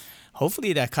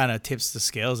hopefully that kind of tips the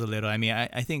scales a little. I mean,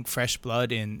 I think fresh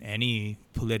blood in any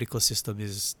political system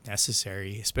is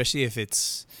necessary, especially if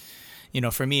it's,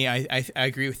 for me, I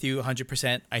agree with you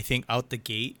 100%. I think out the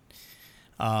gate,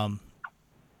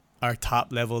 our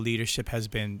top level leadership has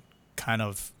been kind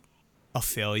of a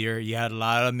failure. You had a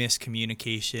lot of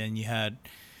miscommunication. You had,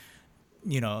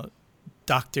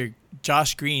 Dr.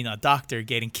 Josh Green, a doctor,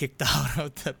 getting kicked out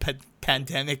of the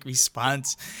pandemic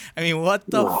response. I mean, what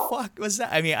the fuck was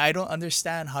that? I mean, I don't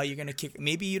understand how you're going to kick.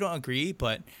 Maybe you don't agree,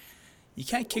 but you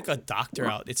can't kick a doctor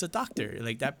out. It's a doctor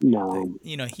like that. No.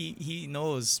 He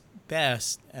knows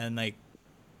best. And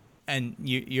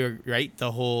you're right.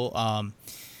 The whole,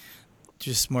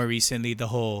 just more recently, the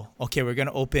whole, okay, we're going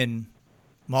to open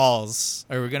malls,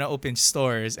 or we're going to open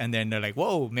stores. And then they're like,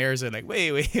 whoa, mayors are like,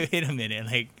 wait a minute.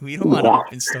 Like, we don't want to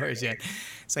open stores yet.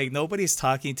 It's like nobody's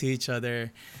talking to each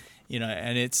other.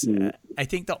 And it's, I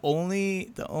think the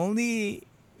only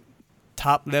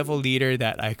top level leader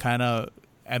that I kind of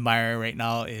admire right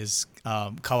now is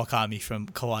Kawakami from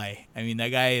Kauai. I mean, that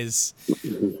guy is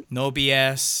no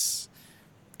BS,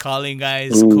 calling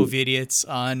guys COVIDiots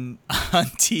on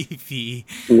TV.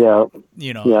 Yeah.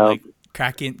 Like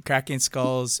cracking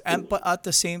skulls, but at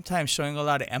the same time showing a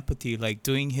lot of empathy, like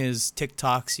doing his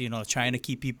TikToks, trying to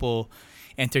keep people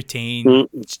entertained,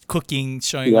 cooking,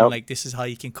 showing them like this is how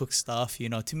you can cook stuff.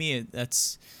 To me,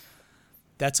 that's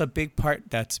a big part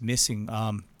that's missing.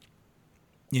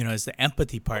 Is the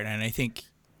empathy part. And I think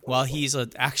while he's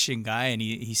an action guy and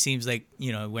he seems like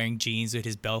wearing jeans with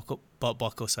his belt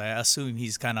buckle, so I assume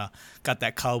he's kind of got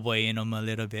that cowboy in him a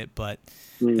little bit. But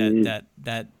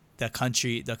that the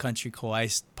country Kauai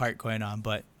part going on.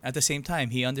 But at the same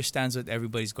time, he understands what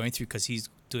everybody's going through because he's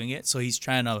doing it. So he's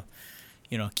trying to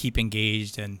keep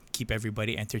engaged and keep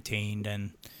everybody entertained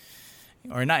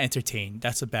or not entertained.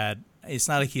 It's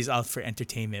not like he's out for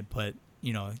entertainment, but,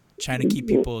 trying to keep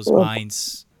people's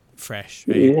minds fresh.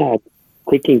 Right? Yeah.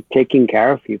 Taking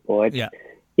care of people.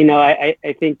 I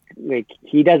think like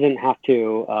he doesn't have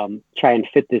to try and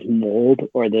fit this mold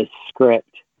or this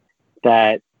script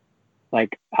that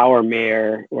like our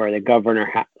mayor or the governor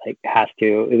has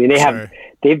to. I mean,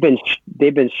 they've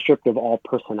been stripped of all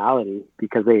personality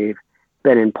because they've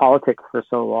been in politics for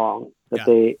so long that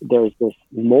there's this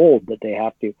mold that they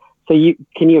have to. So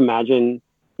can you imagine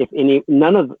if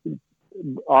none of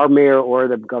our mayor or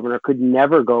the governor could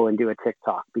never go and do a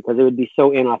TikTok because it would be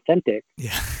so inauthentic.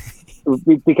 Yeah.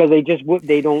 Because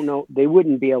they don't know, they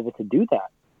wouldn't be able to do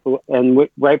that. And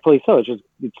rightfully so.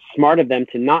 It's smart of them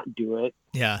to not do it.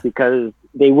 Yeah. Because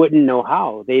they wouldn't know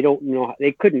how. They don't know.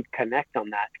 They couldn't connect on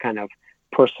that kind of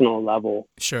personal level.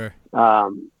 Sure. I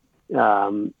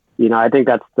think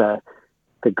that's the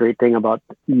great thing about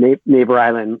Neighbor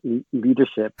Island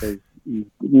leadership is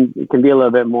it can be a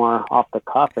little bit more off the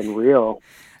cuff and real,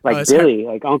 like Billy,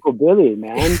 like Uncle Billy,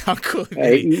 man. Uncle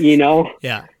Billy. You know,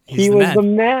 yeah, he was the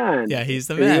man. Yeah, he's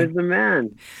the man. He was the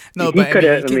man. No, but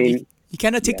I mean, you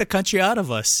cannot take the country out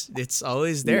of us. It's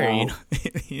always there, you know.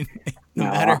 no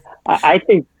matter. I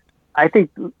think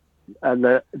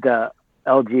the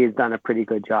LG has done a pretty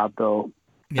good job, though.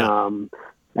 Yeah.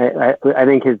 I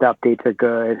think his updates are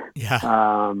good.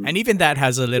 Yeah. And even that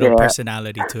has a little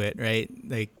personality to it, right?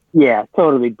 Like. Yeah,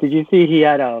 totally. Did you see he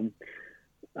had it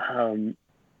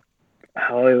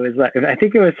was like, I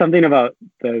think it was something about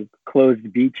the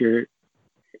closed beach, or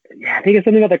I think it's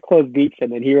something about the closed beach,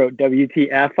 and then he wrote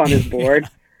WTF on his board.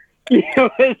 It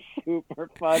was super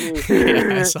funny.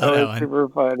 Yeah, I saw that one. Super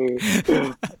funny.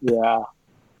 Yeah.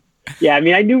 I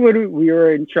mean, I knew when we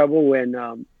were in trouble when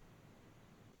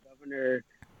governor,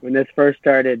 when this first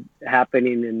started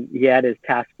happening, and he had his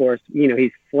task force. You know,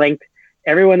 he's flanked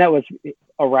everyone that was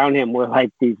around him were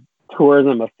like these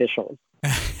tourism officials.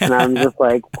 And I'm just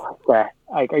like, what the?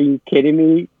 Like, are you kidding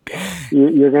me?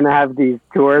 You're going to have these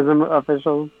tourism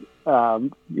officials,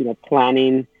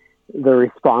 planning the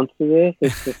response to this?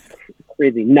 It's just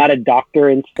crazy. Not a doctor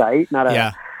in sight. Not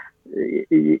a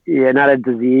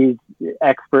disease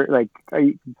expert. Like,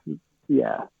 it's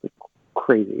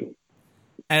crazy.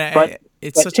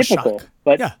 It's such typical,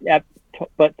 a shock.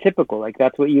 But typical. Like,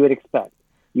 that's what you would expect.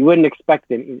 You wouldn't expect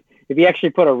it. If you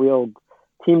actually put a real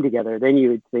team together, then you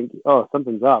would think, oh,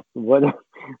 something's up. What's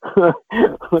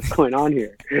going on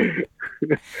here?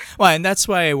 Well, and that's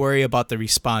why I worry about the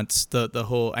response. The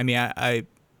whole. I mean, I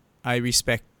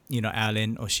respect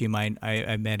Alan Oshima.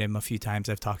 I met him a few times.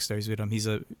 I've talked stories with him. He's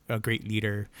a great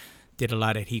leader. Did a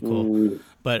lot at Hiko.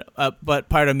 But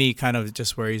part of me kind of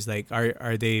just worries, like,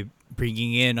 are they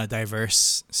bringing in a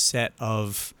diverse set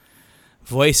of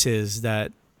voices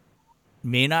that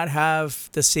may not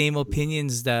have the same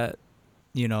opinions that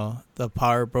the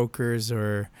power brokers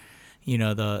or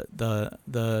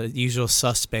the usual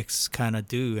suspects kind of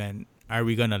do, and are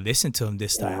we going to listen to them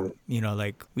this time?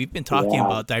 Like, we've been talking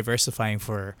about diversifying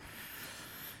for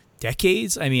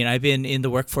decades. I mean, I've been in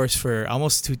the workforce for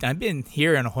I've been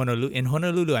here in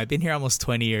Honolulu. I've been here almost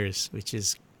 20 years, which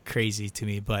is crazy to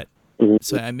me, but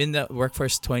so I'm in the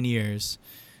workforce 20 years,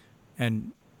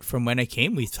 and from when I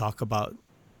came, we talk about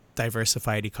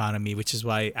diversified economy, which is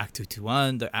why Act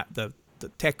 221, the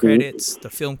tech credits, the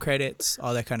film credits,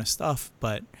 all that kind of stuff.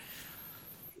 But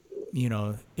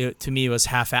to me, it was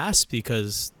half-assed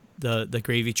because the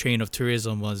gravy train of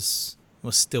tourism was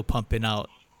still pumping out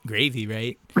gravy,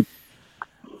 right?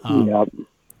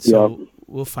 So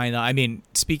we'll find out. I mean,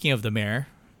 speaking of the mayor,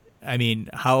 I mean,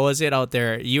 how was it out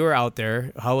there? You were out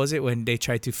there. How was it when they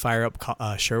tried to fire up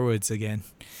Sherwoods again?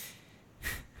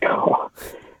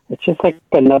 It's just like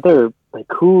another, like,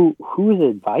 who's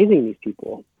advising these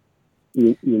people?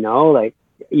 Like,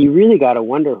 you really got to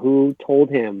wonder who told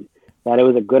him that it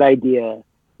was a good idea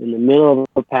in the middle of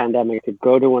a pandemic to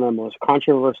go to one of the most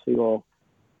controversial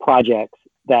projects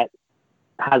that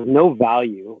has no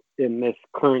value in this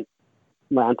current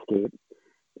landscape.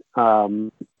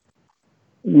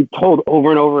 We told over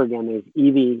and over again there's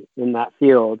EV in that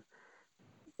field.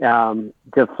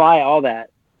 Defy all that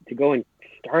to go and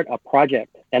start a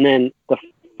project, and then the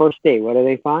first day, what do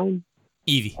they find?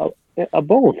 Evie. A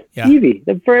bone. Yeah. Evie,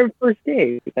 the very first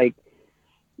day. Like,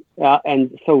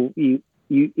 and so you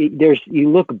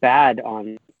look bad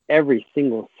on every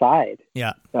single side.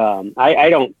 Yeah.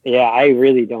 I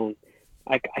really don't.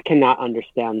 I cannot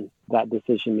understand that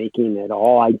decision making at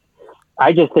all.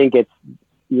 I just think it's,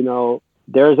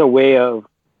 there's a way of,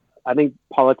 I think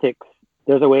politics.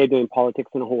 There's a way of doing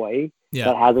politics in Hawaii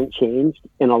that hasn't changed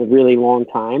in a really long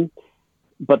time,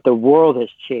 but the world has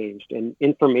changed, and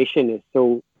information is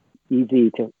so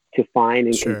easy to find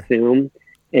and consume,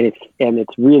 and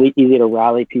it's really easy to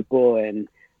rally people. And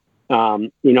I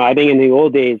think in the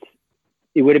old days,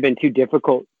 it would have been too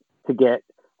difficult to get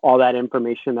all that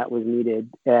information that was needed,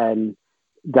 and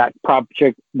that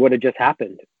project would have just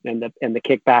happened, and the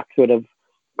kickbacks would have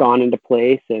gone into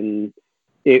place, and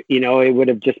it would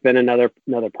have just been another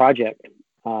project.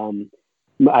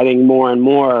 I think more and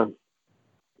more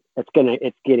it's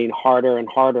getting harder and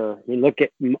harder. I mean, look at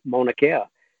Mauna Kea.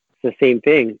 It's the same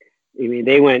thing. I mean,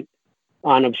 they went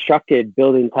unobstructed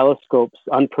building telescopes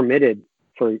unpermitted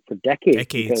for decades.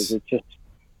 Because it's just,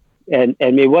 and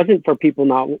it wasn't for people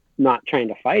not trying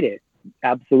to fight it.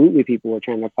 Absolutely, people were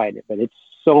trying to fight it, but it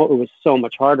was so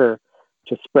much harder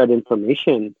to spread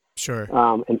information. Sure.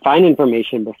 And find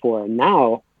information before. And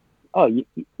now,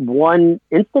 one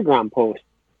Instagram post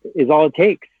is all it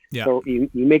takes. Yeah. So you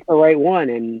make the right one,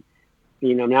 and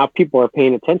now people are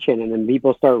paying attention, and then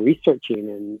people start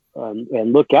researching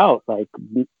and look out. Like,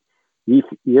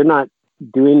 you're not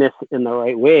doing this in the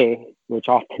right way, which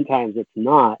oftentimes it's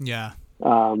not. Yeah.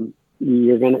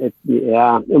 You're gonna,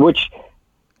 which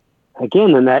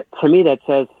again, and that to me that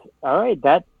says, all right,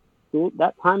 that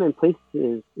time and place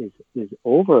is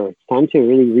over. It's time to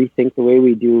really rethink the way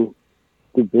we do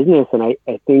business. And I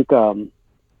think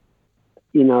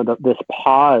this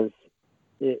pause,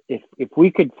 if we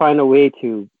could find a way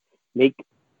to make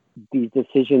these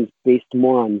decisions based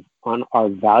more on our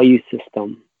value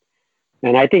system,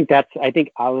 and I think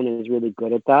Alan is really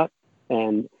good at that,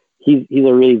 and he's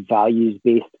a really values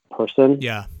based person.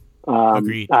 Yeah,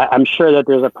 agreed. I'm sure that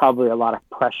there's probably a lot of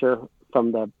pressure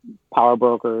from the power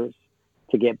brokers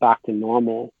to get back to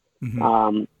normal.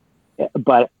 Mm-hmm.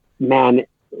 But man,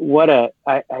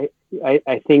 I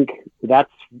think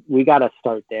we got to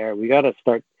start there. We got to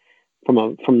start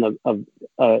from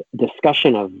a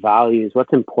discussion of values.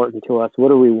 What's important to us? What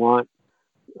do we want?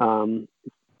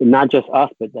 Not just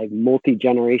us, but like multi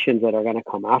generations that are going to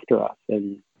come after us.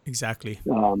 And exactly.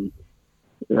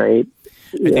 Right.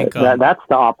 I think that's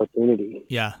the opportunity.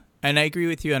 Yeah. And I agree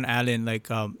with you on Alan. Like,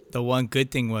 the one good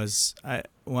thing was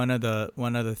one of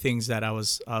the things that I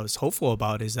was hopeful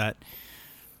about is that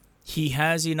he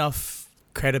has enough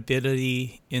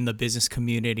credibility in the business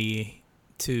community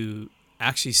to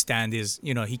actually stand his,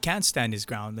 he can stand his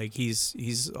ground. Like,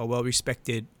 he's a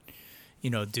well-respected,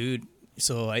 dude.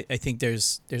 So I think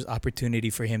there's opportunity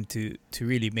for him to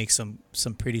really make some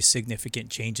pretty significant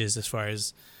changes as far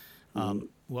as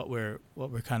what we're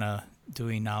kind of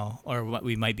doing now, or what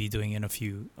we might be doing in a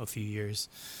few years.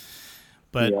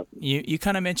 But you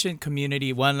kind of mentioned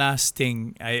community. One last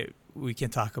thing we can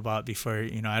talk about before,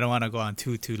 I don't want to go on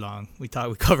too long. We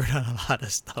covered on a lot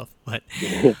of stuff, but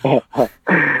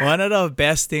one of the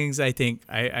best things I think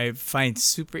I find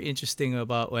super interesting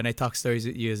about when I talk stories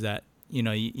with you is that,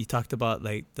 you talked about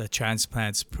like the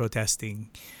transplants protesting,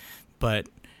 but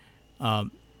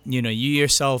you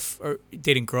yourself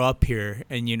didn't grow up here,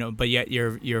 and but yet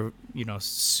you're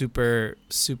super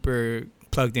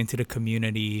plugged into the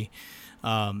community.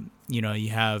 You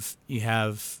have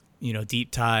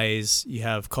deep ties, you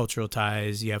have cultural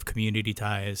ties, you have community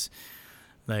ties.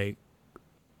 Like,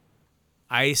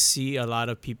 I see a lot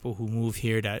of people who move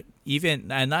here that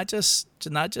and not just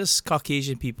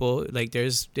Caucasian people. Like,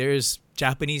 there's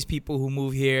Japanese people who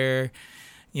move here,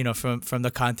 from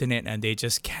the continent, and they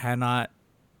just cannot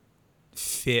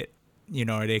fit,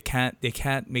 or they can't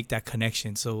make that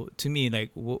connection. So to me, like,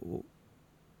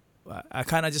 I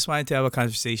kind of just wanted to have a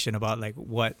conversation about like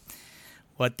what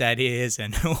that is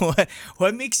and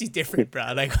what makes you different,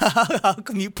 bro. Like, how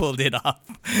come you pulled it off?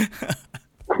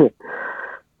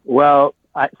 Well,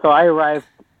 I arrived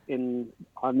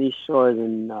on these shores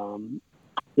in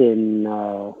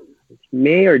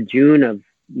May or June of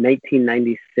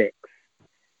 1996,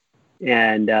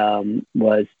 and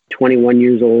was 21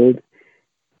 years old.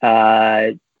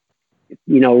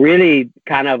 Really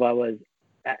kind of I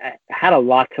had a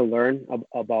lot to learn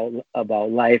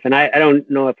about life, and I don't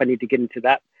know if I need to get into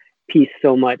that piece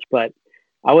so much, but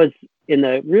I was in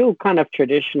the real kind of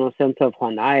traditional sense of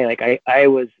Hanai. Like, I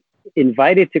was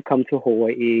invited to come to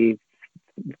Hawaii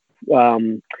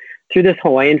through this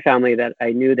Hawaiian family that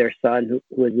I knew their son who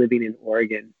was living in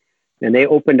Oregon, and they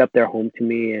opened up their home to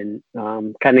me and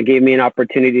kind of gave me an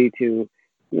opportunity to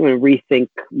rethink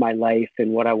my life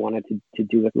and what I wanted to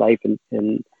do with life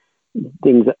and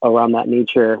things around that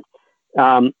nature.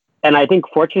 And I think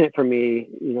fortunate for me,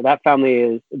 that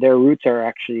family their roots are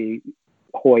actually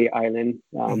Hawaii Island.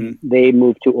 They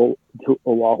moved to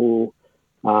Oahu.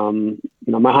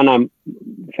 My Hana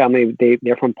family,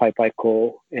 they're from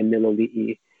Paipaico and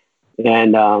Miloli'i,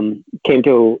 and came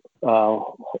to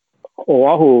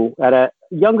Oahu at a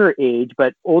younger age,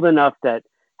 but old enough that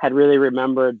had really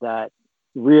remembered that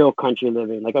real country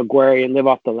living, like agrarian, live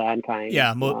off the land kind.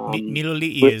 Yeah,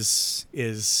 Miloli'i is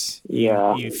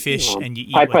you fish and you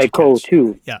eat Paipaico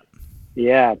too. Yeah.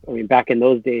 Yeah, I mean, back in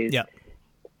those days. Yeah.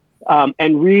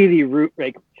 And really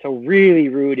really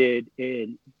rooted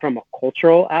in from a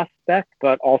cultural aspect,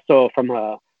 but also from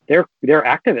they're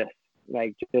activists,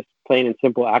 like just plain and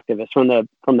simple activists from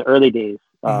the early days.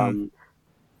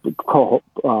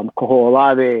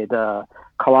 Koho'olawe, the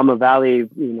Kalama Valley,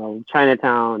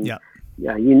 Chinatown. Yeah.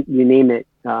 Yeah, you name it.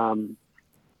 And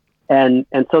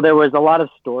so there was a lot of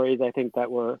stories, I think,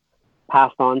 that were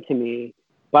passed on to me,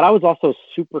 but I was also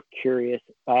super curious.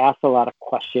 I asked a lot of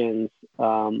questions.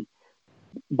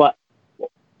 But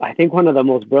I think one of the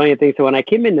most brilliant things, so when I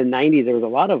came in the 90s, there was a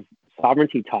lot of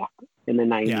sovereignty talk in the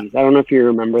 90s. Yeah. I don't know if you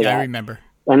remember that. Yeah, I remember.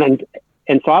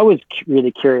 and so I was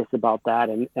really curious about that,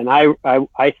 and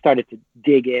I started to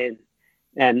dig in,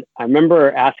 and I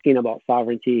remember asking about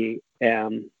sovereignty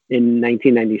in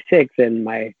 1996, and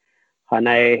my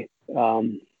Hanai,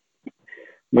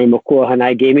 my Mokua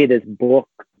Hanai gave me this book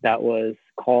that was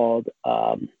called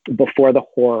Before the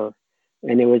Horror,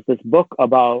 and it was this book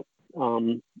about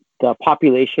the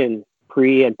population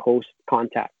pre and post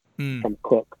contact from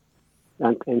Cook,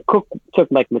 and Cook took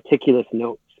like meticulous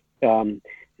notes. And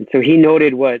so he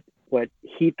noted what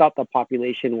he thought the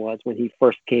population was when he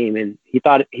first came, and he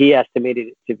estimated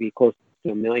it to be close to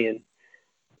 1 million.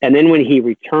 And then when he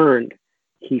returned,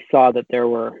 he saw that there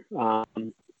were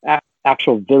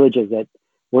actual villages that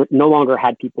no longer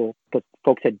had people, because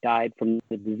folks had died from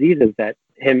the diseases that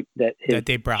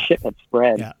they brought, ship had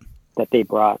spread, that they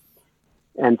brought.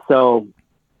 And so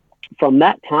from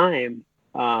that time,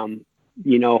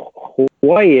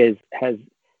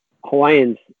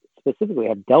 Hawaiians specifically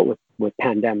have dealt with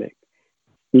pandemic.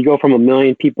 You go from 1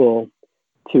 million people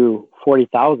to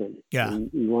 40,000. Yeah. And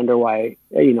you wonder why,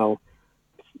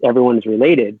 everyone is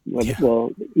related. Yeah.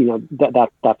 Well,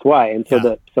 that's why. And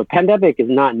so so pandemic is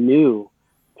not new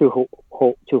to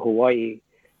Hawaii.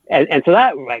 And so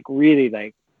that really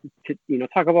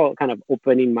talk about kind of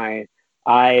opening my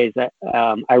eyes.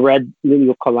 I read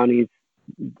Lulu Kalani's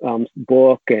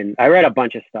book, and I read a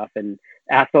bunch of stuff and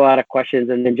asked a lot of questions,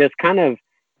 and then just kind of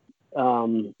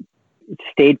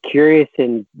stayed curious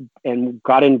and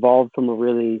got involved from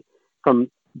the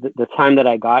time that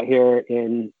I got here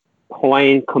in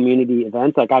Hawaiian community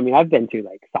events. I've been to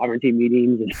sovereignty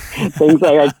meetings and things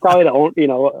like I probably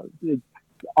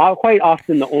quite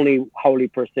often the only Haole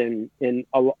person in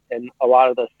a lot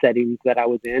of the settings that I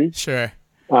was in. Sure.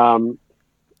 And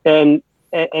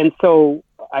so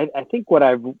I think what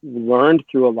I've learned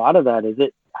through a lot of that is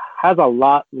it has a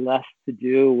lot less to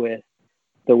do with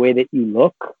the way that you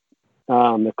look,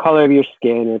 the color of your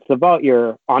skin. It's about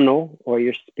your ano, or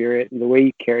your spirit, and the way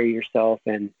you carry yourself,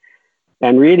 and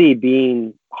really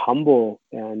being humble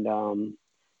and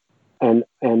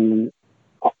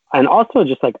also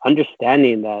just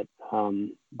understanding that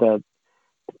the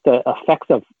effects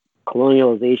of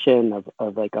colonialization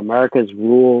of America's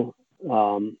rule,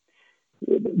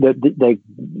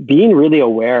 being really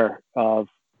aware of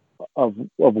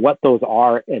what those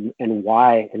are and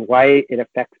why it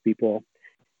affects people,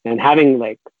 and having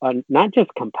not just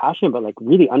compassion, but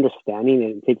really understanding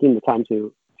and taking the time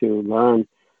to learn.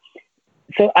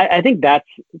 So I think that's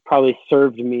probably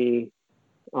served me,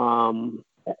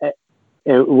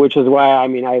 which is why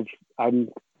I'm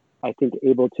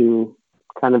able to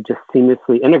kind of just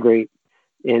seamlessly integrate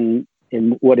in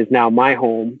what is now my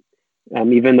home,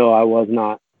 even though I was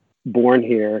not born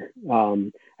here.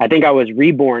 I think I was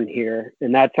reborn here,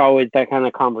 and that's always that kind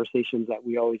of conversations that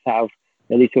we always have,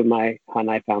 at least with my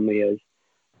Hanai family, is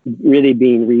really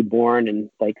being reborn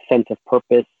and sense of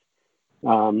purpose.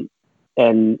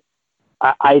 And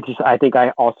I think I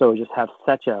also just have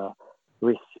such a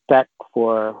respect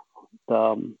for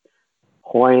the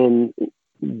Hawaiian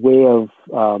way of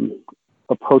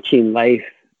approaching life,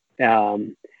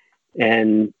 and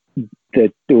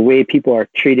the way people are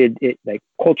treated,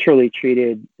 culturally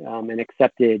treated and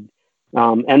accepted,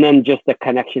 and then just the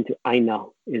connection to Aina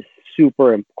is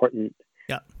super important.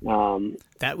 Yeah,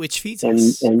 that which feeds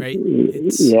us, right?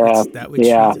 It's that which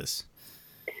feeds us.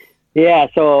 Yeah,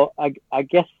 so I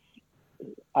guess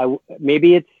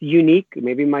maybe it's unique.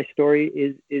 Maybe my story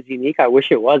is unique. I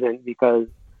wish it wasn't, because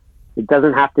it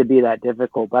doesn't have to be that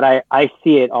difficult. But I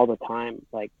see it all the time,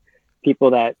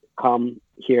 people that come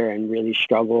here and really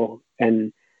struggle.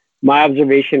 And my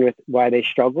observation with why they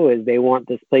struggle is they want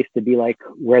this place to be like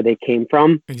where they came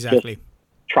from. Exactly. Just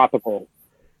tropical.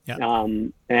 Yeah.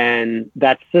 And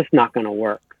that's just not going to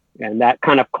work. And that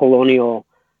kind of colonial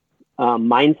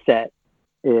mindset,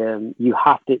 you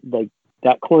have to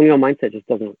that colonial mindset just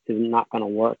is not going to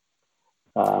work.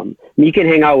 You can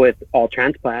hang out with all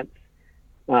transplants,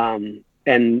 and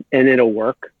it'll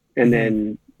work. And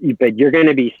then, but you're going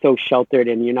to be so sheltered,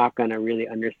 and you're not going to really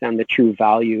understand the true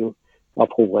value of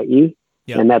Hawaii.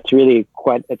 Yep. And that's really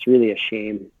it's really a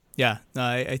shame. Yeah. No,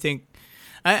 I think,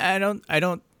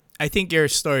 I think your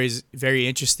story is very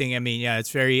interesting. I mean, yeah,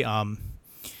 it's very,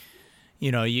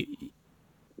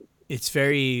 it's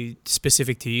very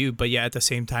specific to you, but yeah, at the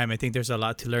same time, I think there's a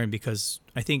lot to learn, because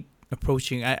I think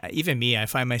approaching, even me, I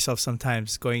find myself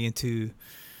sometimes going into,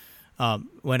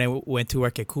 when I went to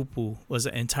work at Kupu, was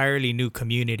an entirely new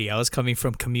community. I was coming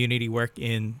from community work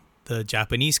in the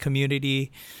Japanese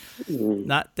community.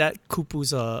 Not that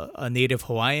Kupu's a native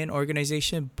Hawaiian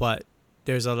organization, but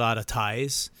there's a lot of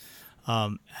ties.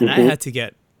 And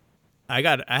I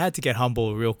I had to get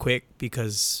humble real quick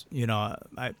because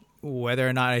whether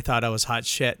or not I thought I was hot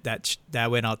shit, that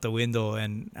went out the window,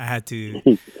 and I had to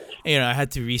I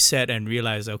had to reset and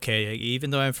realize, okay, even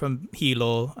though I'm from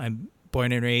Hilo, I'm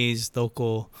born and raised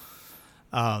local.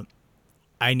 I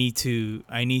need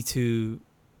to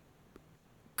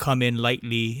come in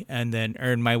lightly and then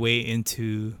earn my way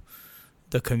into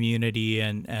the community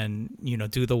and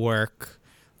do the work,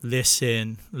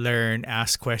 listen, learn,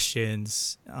 ask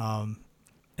questions,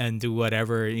 and do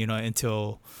whatever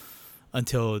until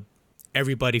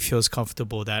everybody feels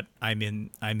comfortable that I'm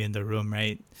in the room,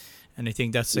 right? And I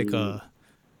think that's like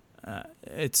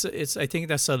I think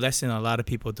that's a lesson a lot of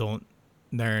people don't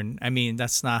learn. I mean,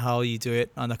 that's not how you do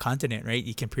it on the continent, right?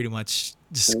 You can pretty much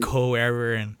just go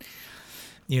wherever and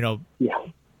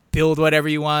build whatever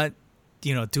you want,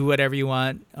 do whatever you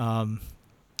want, and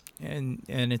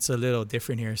it's a little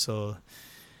different here. So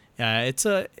yeah, it's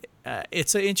an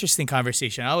interesting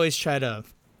conversation. I always try to.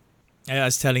 I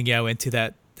was telling you, I went to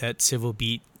that civil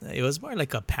beat. It was more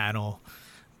like a panel,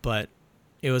 but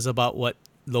it was about what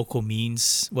local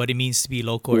means, what it means to be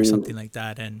local or something like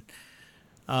that. And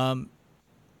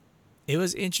it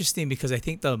was interesting because I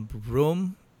think the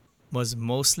room was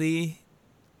mostly,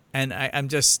 and I'm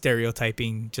just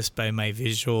stereotyping just by my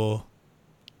visual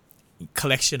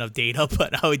collection of data,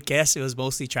 but I would guess it was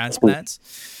mostly transplants.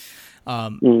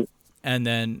 And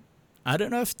then I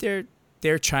don't know if they're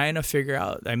trying to figure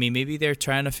out. I mean, maybe they're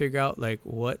trying to figure out like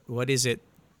what is it,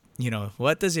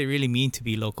 what does it really mean to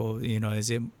be local? Is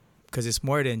it because it's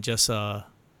more than just a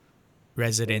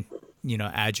resident,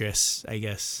 address, I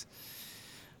guess.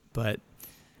 But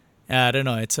I don't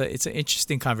know. It's an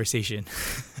interesting conversation.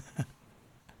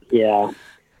 Yeah.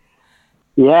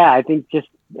 I think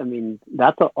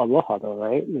that's aloha though,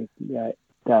 right?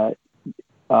 That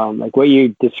like what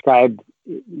you described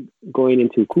going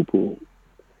into kupu.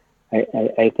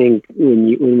 I think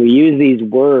when we use these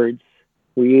words,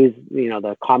 we use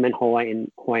the common Hawaiian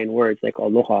words like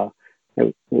aloha.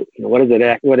 What does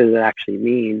it actually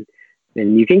mean?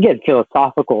 And you can get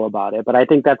philosophical about it, but I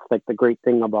think that's like the great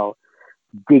thing about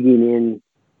digging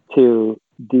into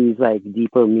these like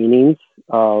deeper meanings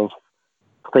of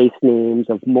place names,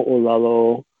 of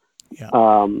mo'olelo. Yeah.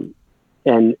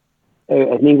 And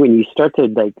I think when you start to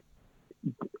like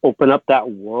open up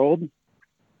that world,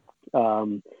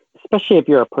 especially if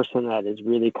you're a person that is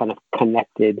really kind of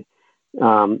connected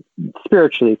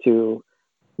spiritually to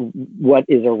what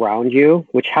is around you,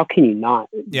 which how can you not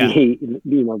be,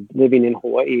 living in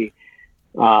Hawaii,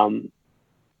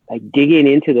 like digging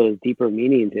into those deeper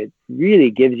meanings, it really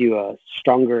gives you a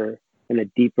stronger and a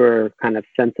deeper kind of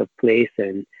sense of place.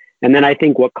 And then I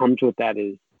think what comes with that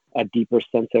is a deeper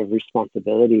sense of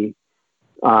responsibility,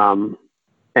 and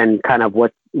kind of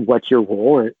what's your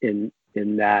role in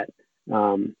that.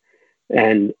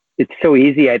 And it's so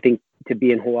easy, I think, to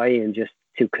be in Hawaii and just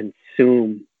to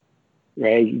consume,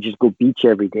 right? You just go beach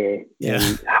every day. Yeah.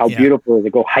 And how beautiful is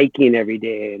it? Go hiking every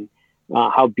day. And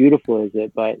how beautiful is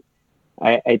it? But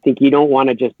I think you don't want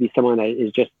to just be someone that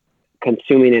is just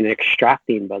consuming and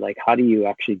extracting, but like, how do you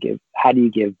actually give? How do you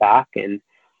give back? And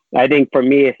I think for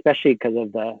me, especially because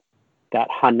of that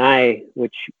hanai,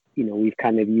 which, we've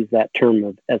kind of used that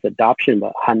term as adoption,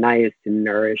 but hanai is to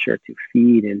nourish or to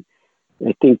feed. And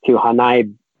I think to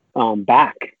hanai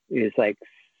back is like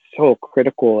so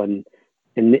critical. And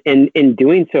in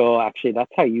doing so, actually,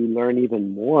 that's how you learn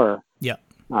even more. Yeah.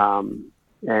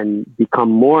 And become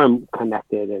more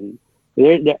connected. And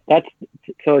that's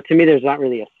so to me, there's not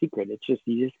really a secret. It's just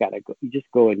you just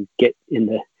go and get in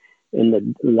the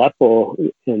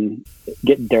lepo and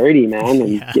get dirty, man,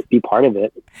 and be part of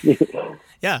it.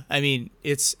 Yeah, I mean,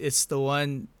 it's the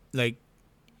one, like,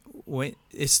 when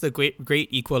it's the great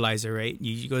equalizer, right?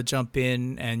 You go jump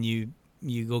in and you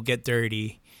go get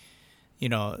dirty.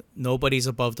 Nobody's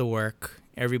above the work.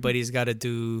 Everybody's got to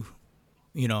do,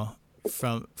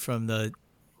 from the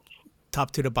top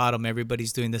to the bottom,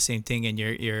 everybody's doing the same thing, and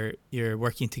you're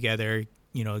working together,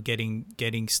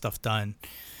 getting stuff done.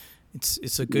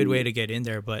 It's a good way to get in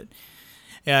there. But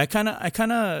yeah, I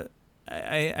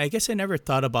guess I never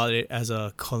thought about it as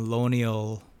a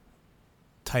colonial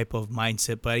type of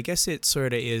mindset, but I guess it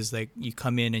sort of is. Like, you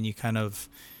come in and you kind of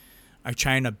are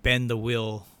trying to bend the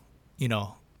wheel,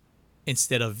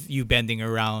 instead of you bending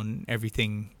around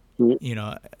everything,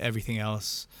 everything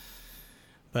else.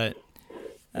 But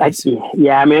I think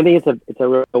it's a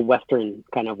real Western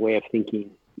kind of way of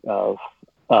thinking of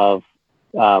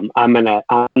I'm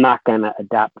not gonna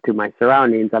adapt to my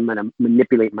surroundings. I'm gonna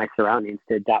manipulate my surroundings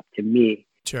to adapt to me.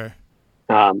 Sure.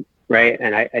 Right.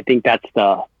 And I think that's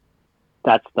the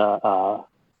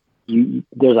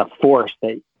there's a force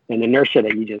that an inertia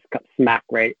that you just smack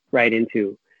right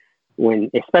into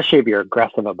especially if you're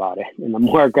aggressive about it. And the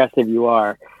more aggressive you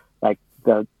are, like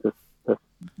the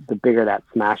bigger that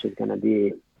smash is going to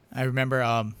be. I remember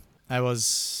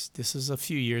this was a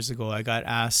few years ago, I got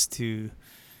asked to,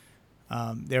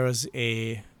 there was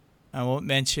I won't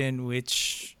mention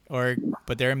which org,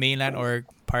 but they're a mainland org,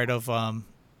 part of a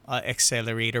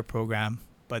accelerator program,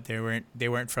 but they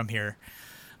weren't from here.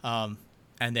 And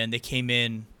then they came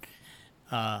in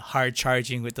hard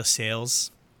charging with the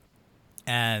sales,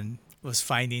 and was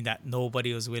finding that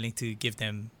nobody was willing to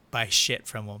buy shit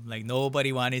from them. Like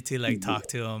nobody wanted to talk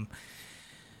to them.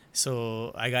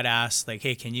 So I got asked like,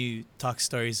 hey, can you talk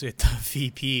stories with the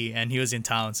VP? And he was in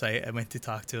town, so I went to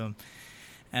talk to him.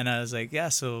 And I was like, yeah,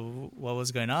 so what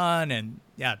was going on? And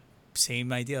yeah,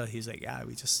 same idea. He's like, yeah,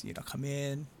 we just, come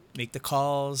in, make the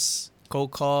calls,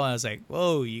 cold call. I was like,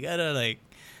 whoa, you gotta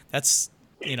that's,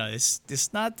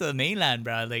 it's not the mainland,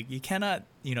 bro. Like you cannot,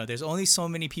 there's only so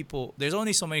many people, there's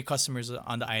only so many customers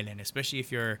on the island, especially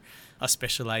if you're a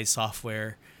specialized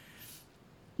software.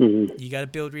 Mm-hmm. You got to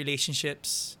build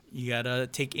relationships. You got to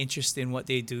take interest in what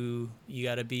they do. You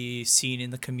got to be seen in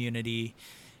the community.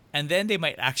 And then they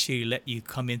might actually let you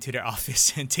come into their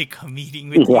office and take a meeting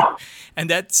with you. And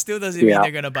that still doesn't mean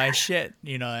they're going to buy shit,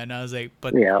 And I was like,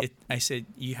 but I said,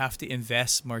 you have to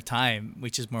invest more time,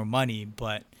 which is more money.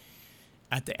 But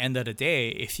at the end of the day,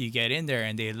 if you get in there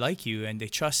and they like you and they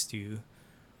trust you,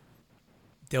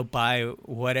 they'll buy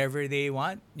whatever they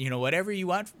want. Whatever you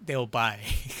want, they'll buy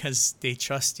because they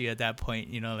trust you at that point.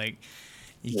 You'll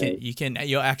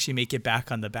actually make it back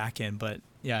on the back end. But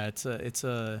yeah, it's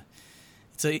an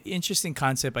interesting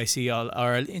concept I see,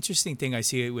 or an interesting thing I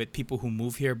see with people who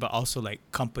move here, but also like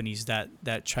companies that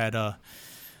try to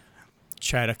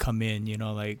come in,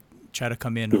 try to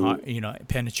come in,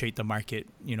 penetrate the market,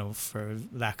 for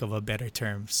lack of a better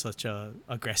term, such a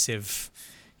aggressive,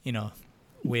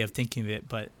 way of thinking of it,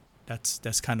 but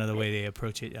that's kind of the way they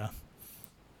approach it.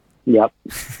 Yep.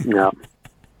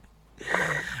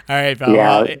 All right, pal.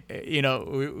 Yeah.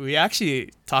 Well, we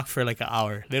actually talked for like an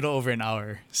hour, little over an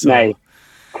hour. So nice.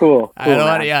 Cool. I don't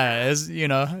want to, it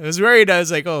was worried. I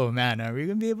was like, oh man, are we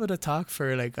gonna be able to talk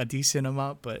for like a decent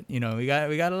amount? But we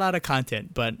got a lot of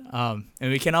content, but and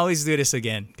we can always do this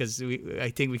again because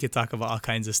I think we could talk about all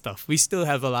kinds of stuff. We still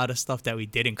have a lot of stuff that we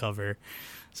didn't cover.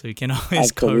 So you can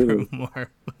always cover more.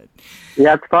 But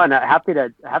yeah, it's fun. Happy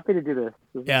to do this.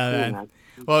 Yeah, man.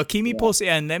 Well, keep me posted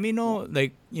and let me know,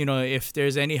 if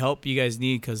there's any help you guys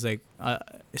need, because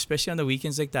especially on the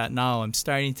weekends like that. Now I'm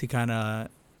starting to kind of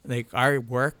our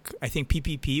work. I think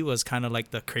PPP was kind of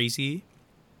like the craziness.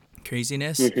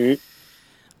 Mm-hmm.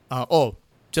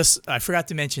 I forgot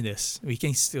to mention this. We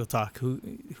can still talk. Who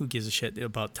gives a shit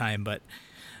about time? But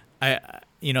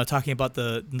talking about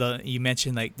the you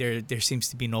mentioned there seems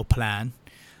to be no plan.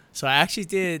 So I actually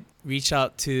did reach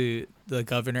out to the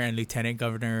governor and lieutenant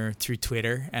governor through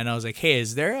Twitter, and I was like, hey,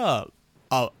 is there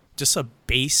just a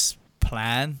base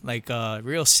plan, like a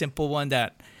real simple one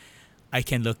that I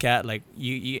can look at? Like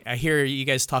I hear you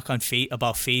guys talk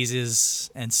about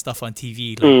phases and stuff on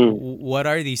TV. What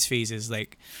are these phases?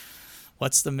 Like,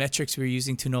 what's the metrics we're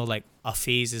using to know like a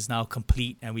phase is now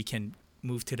complete and we can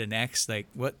move to the next? Like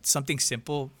something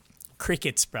simple?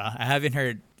 Crickets, bro. I haven't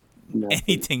heard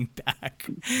anything back.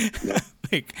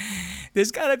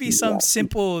 There's gotta be some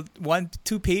simple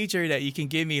 1-2 pager that you can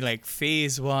give me, like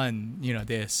phase 1,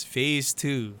 this phase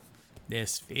 2,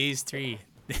 this phase 3,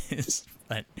 this.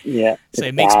 But so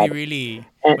it makes me really,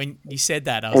 when you said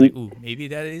that, I was like, ooh, maybe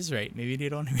that is right. Maybe they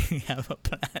don't really have a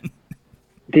plan.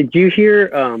 Did you hear?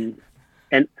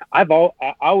 And I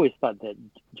always thought that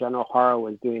General Hara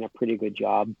was doing a pretty good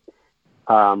job.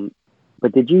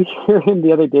 But did you hear him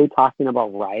the other day talking about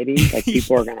rioting? Like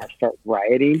people are gonna start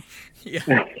rioting.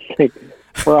 Yeah. Like,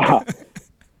 bro,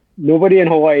 nobody in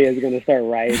Hawaii is gonna start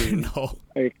rioting. No.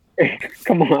 Like,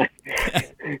 come on.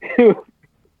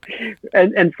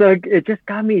 And so it just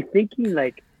got me thinking,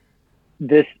 like,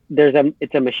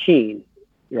 it's a machine,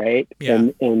 right? Yeah.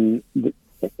 And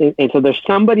so there's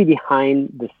somebody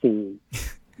behind the scene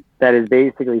that is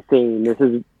basically saying, this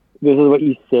is what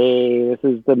you say, this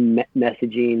is the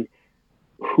messaging.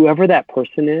 Whoever that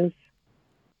person is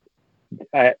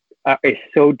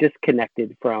so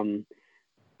disconnected from,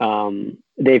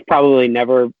 they've probably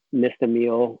never missed a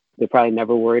meal. They probably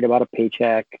never worried about a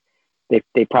paycheck. They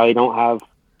probably don't have,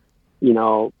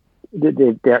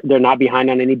 they're not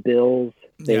behind on any bills.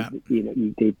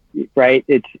 Right.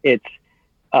 It's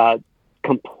a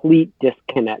complete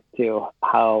disconnect to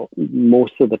how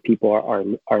most of the people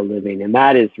are living. And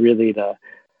that is really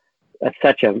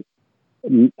such a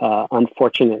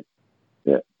unfortunate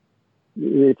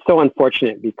it's so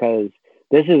unfortunate because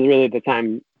this is really the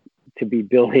time to be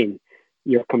building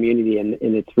your community, and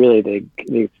it's really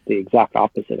it's the exact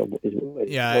opposite of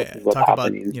Yeah, what's talk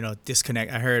about, happening.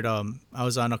 disconnect. I heard I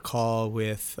was on a call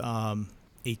with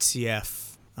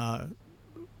HCF,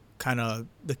 kind of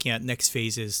looking at next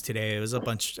phases today. It was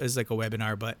like a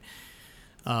webinar, but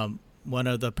one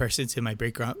of the persons in my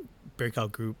breakout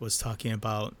group was talking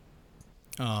about,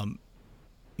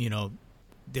 you know,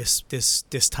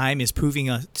 this time is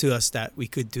proving to us that we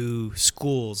could do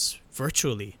schools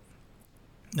virtually,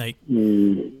 like,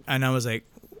 and I was like,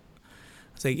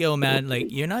 it's like, yo, man, like,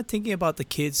 you're not thinking about the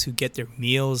kids who get their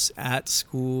meals at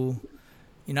school.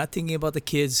 You're not thinking about the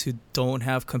kids who don't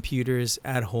have computers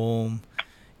at home.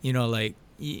 Like,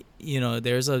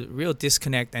 there's a real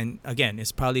disconnect. And again,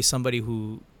 it's probably somebody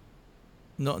who,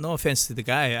 no offense to the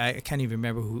guy, I can't even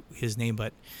remember his name,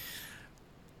 but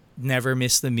never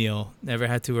missed a meal, never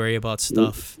had to worry about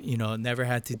stuff, never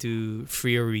had to do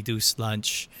free or reduced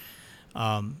lunch.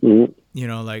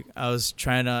 Like, I was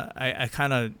trying to, I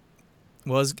kind of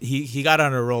he got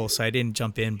on a roll, so I didn't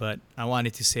jump in, but I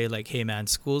wanted to say, like, hey man,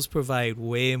 schools provide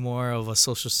way more of a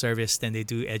social service than they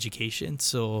do education.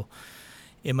 So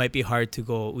it might be hard to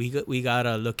go, we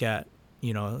gotta look at,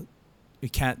 we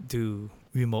can't do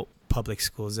remote public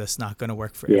schools. That's not going to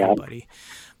work for everybody.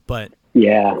 But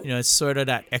it's sort of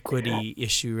that equity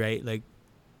issue, right? Like,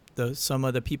 some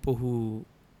of the people who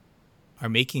are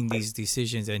making these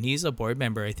decisions, and he's a board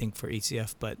member, I think, for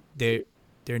HCF, but they're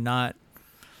not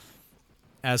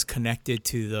as connected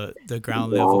to the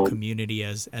ground level community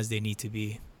as they need to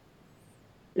be.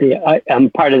 Yeah, I'm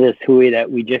part of this HUI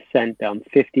that we just sent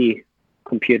 50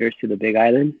 computers to the Big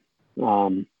Island.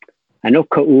 I know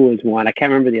Ka'u is one. I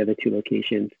can't remember the other two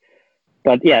locations.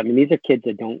 But yeah, I mean, these are kids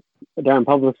that they're in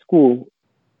public school,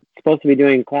 supposed to be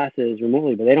doing classes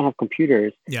remotely, but they don't have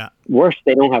computers. Yeah. Worse,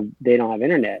 they don't have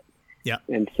internet. Yeah.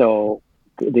 And so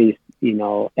these,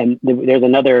 and there's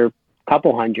another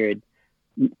couple hundred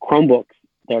Chromebooks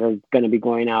that are going to be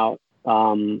going out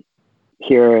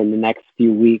here in the next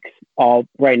few weeks, all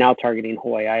right now targeting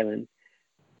Hawaii Island.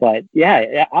 But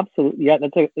yeah, absolutely. Yeah,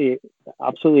 that's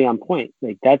absolutely on point.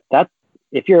 Like that's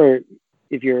if you're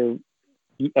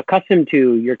accustomed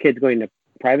to your kids going to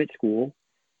private school,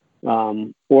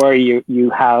 or you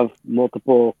have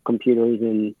multiple computers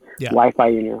and Wi-Fi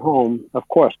in your home, of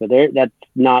course, but that's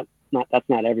not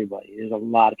everybody. There's a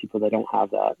lot of people that don't have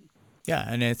that. Yeah,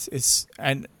 and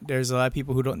and there's a lot of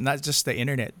people who don't, not just the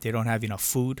internet, they don't have enough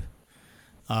food,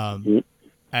 and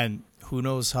who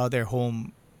knows how their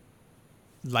home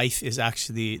life is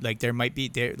actually like. A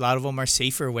lot of them are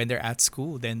safer when they're at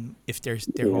school than if they're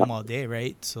home all day,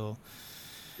 right? So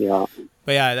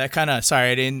but yeah, that kind of, sorry,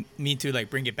 I didn't mean to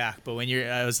like bring it back, but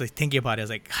I was like thinking about it, I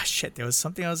was like, shit, there was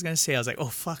something I was gonna say. I was like, oh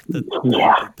fuck,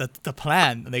 the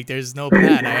plan, like there's no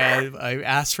plan. I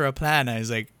asked for a plan. I was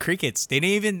like, crickets. They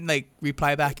didn't even like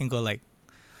reply back and go like,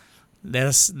 let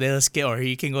us get, or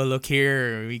you can go look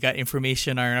here, or we got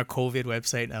information on our COVID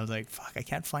website. And I was like, fuck, I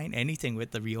can't find anything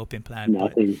with the reopen plan.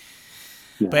 Nothing.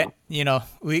 But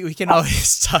we can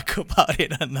always talk about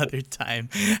it another time.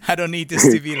 I don't need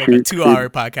this to be like a 2-hour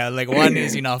podcast. Like, one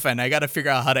is enough, and I got to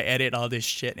figure out how to edit all this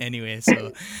shit anyway.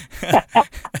 So,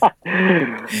 but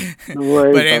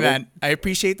hey, man, I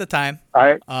appreciate the time. All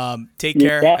right. Take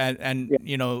care, and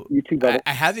you too, brother.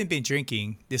 I haven't been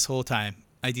drinking this whole time.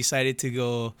 I decided to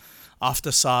go off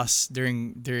the sauce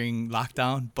during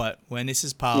lockdown, but when this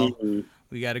is PAL,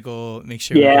 we got to go make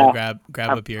sure we go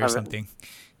grab a beer or something.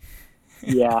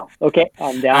 Yeah. Okay.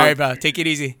 I'm down. All right, bro. Take it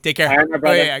easy. Take care. All right, my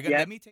brother. Let me take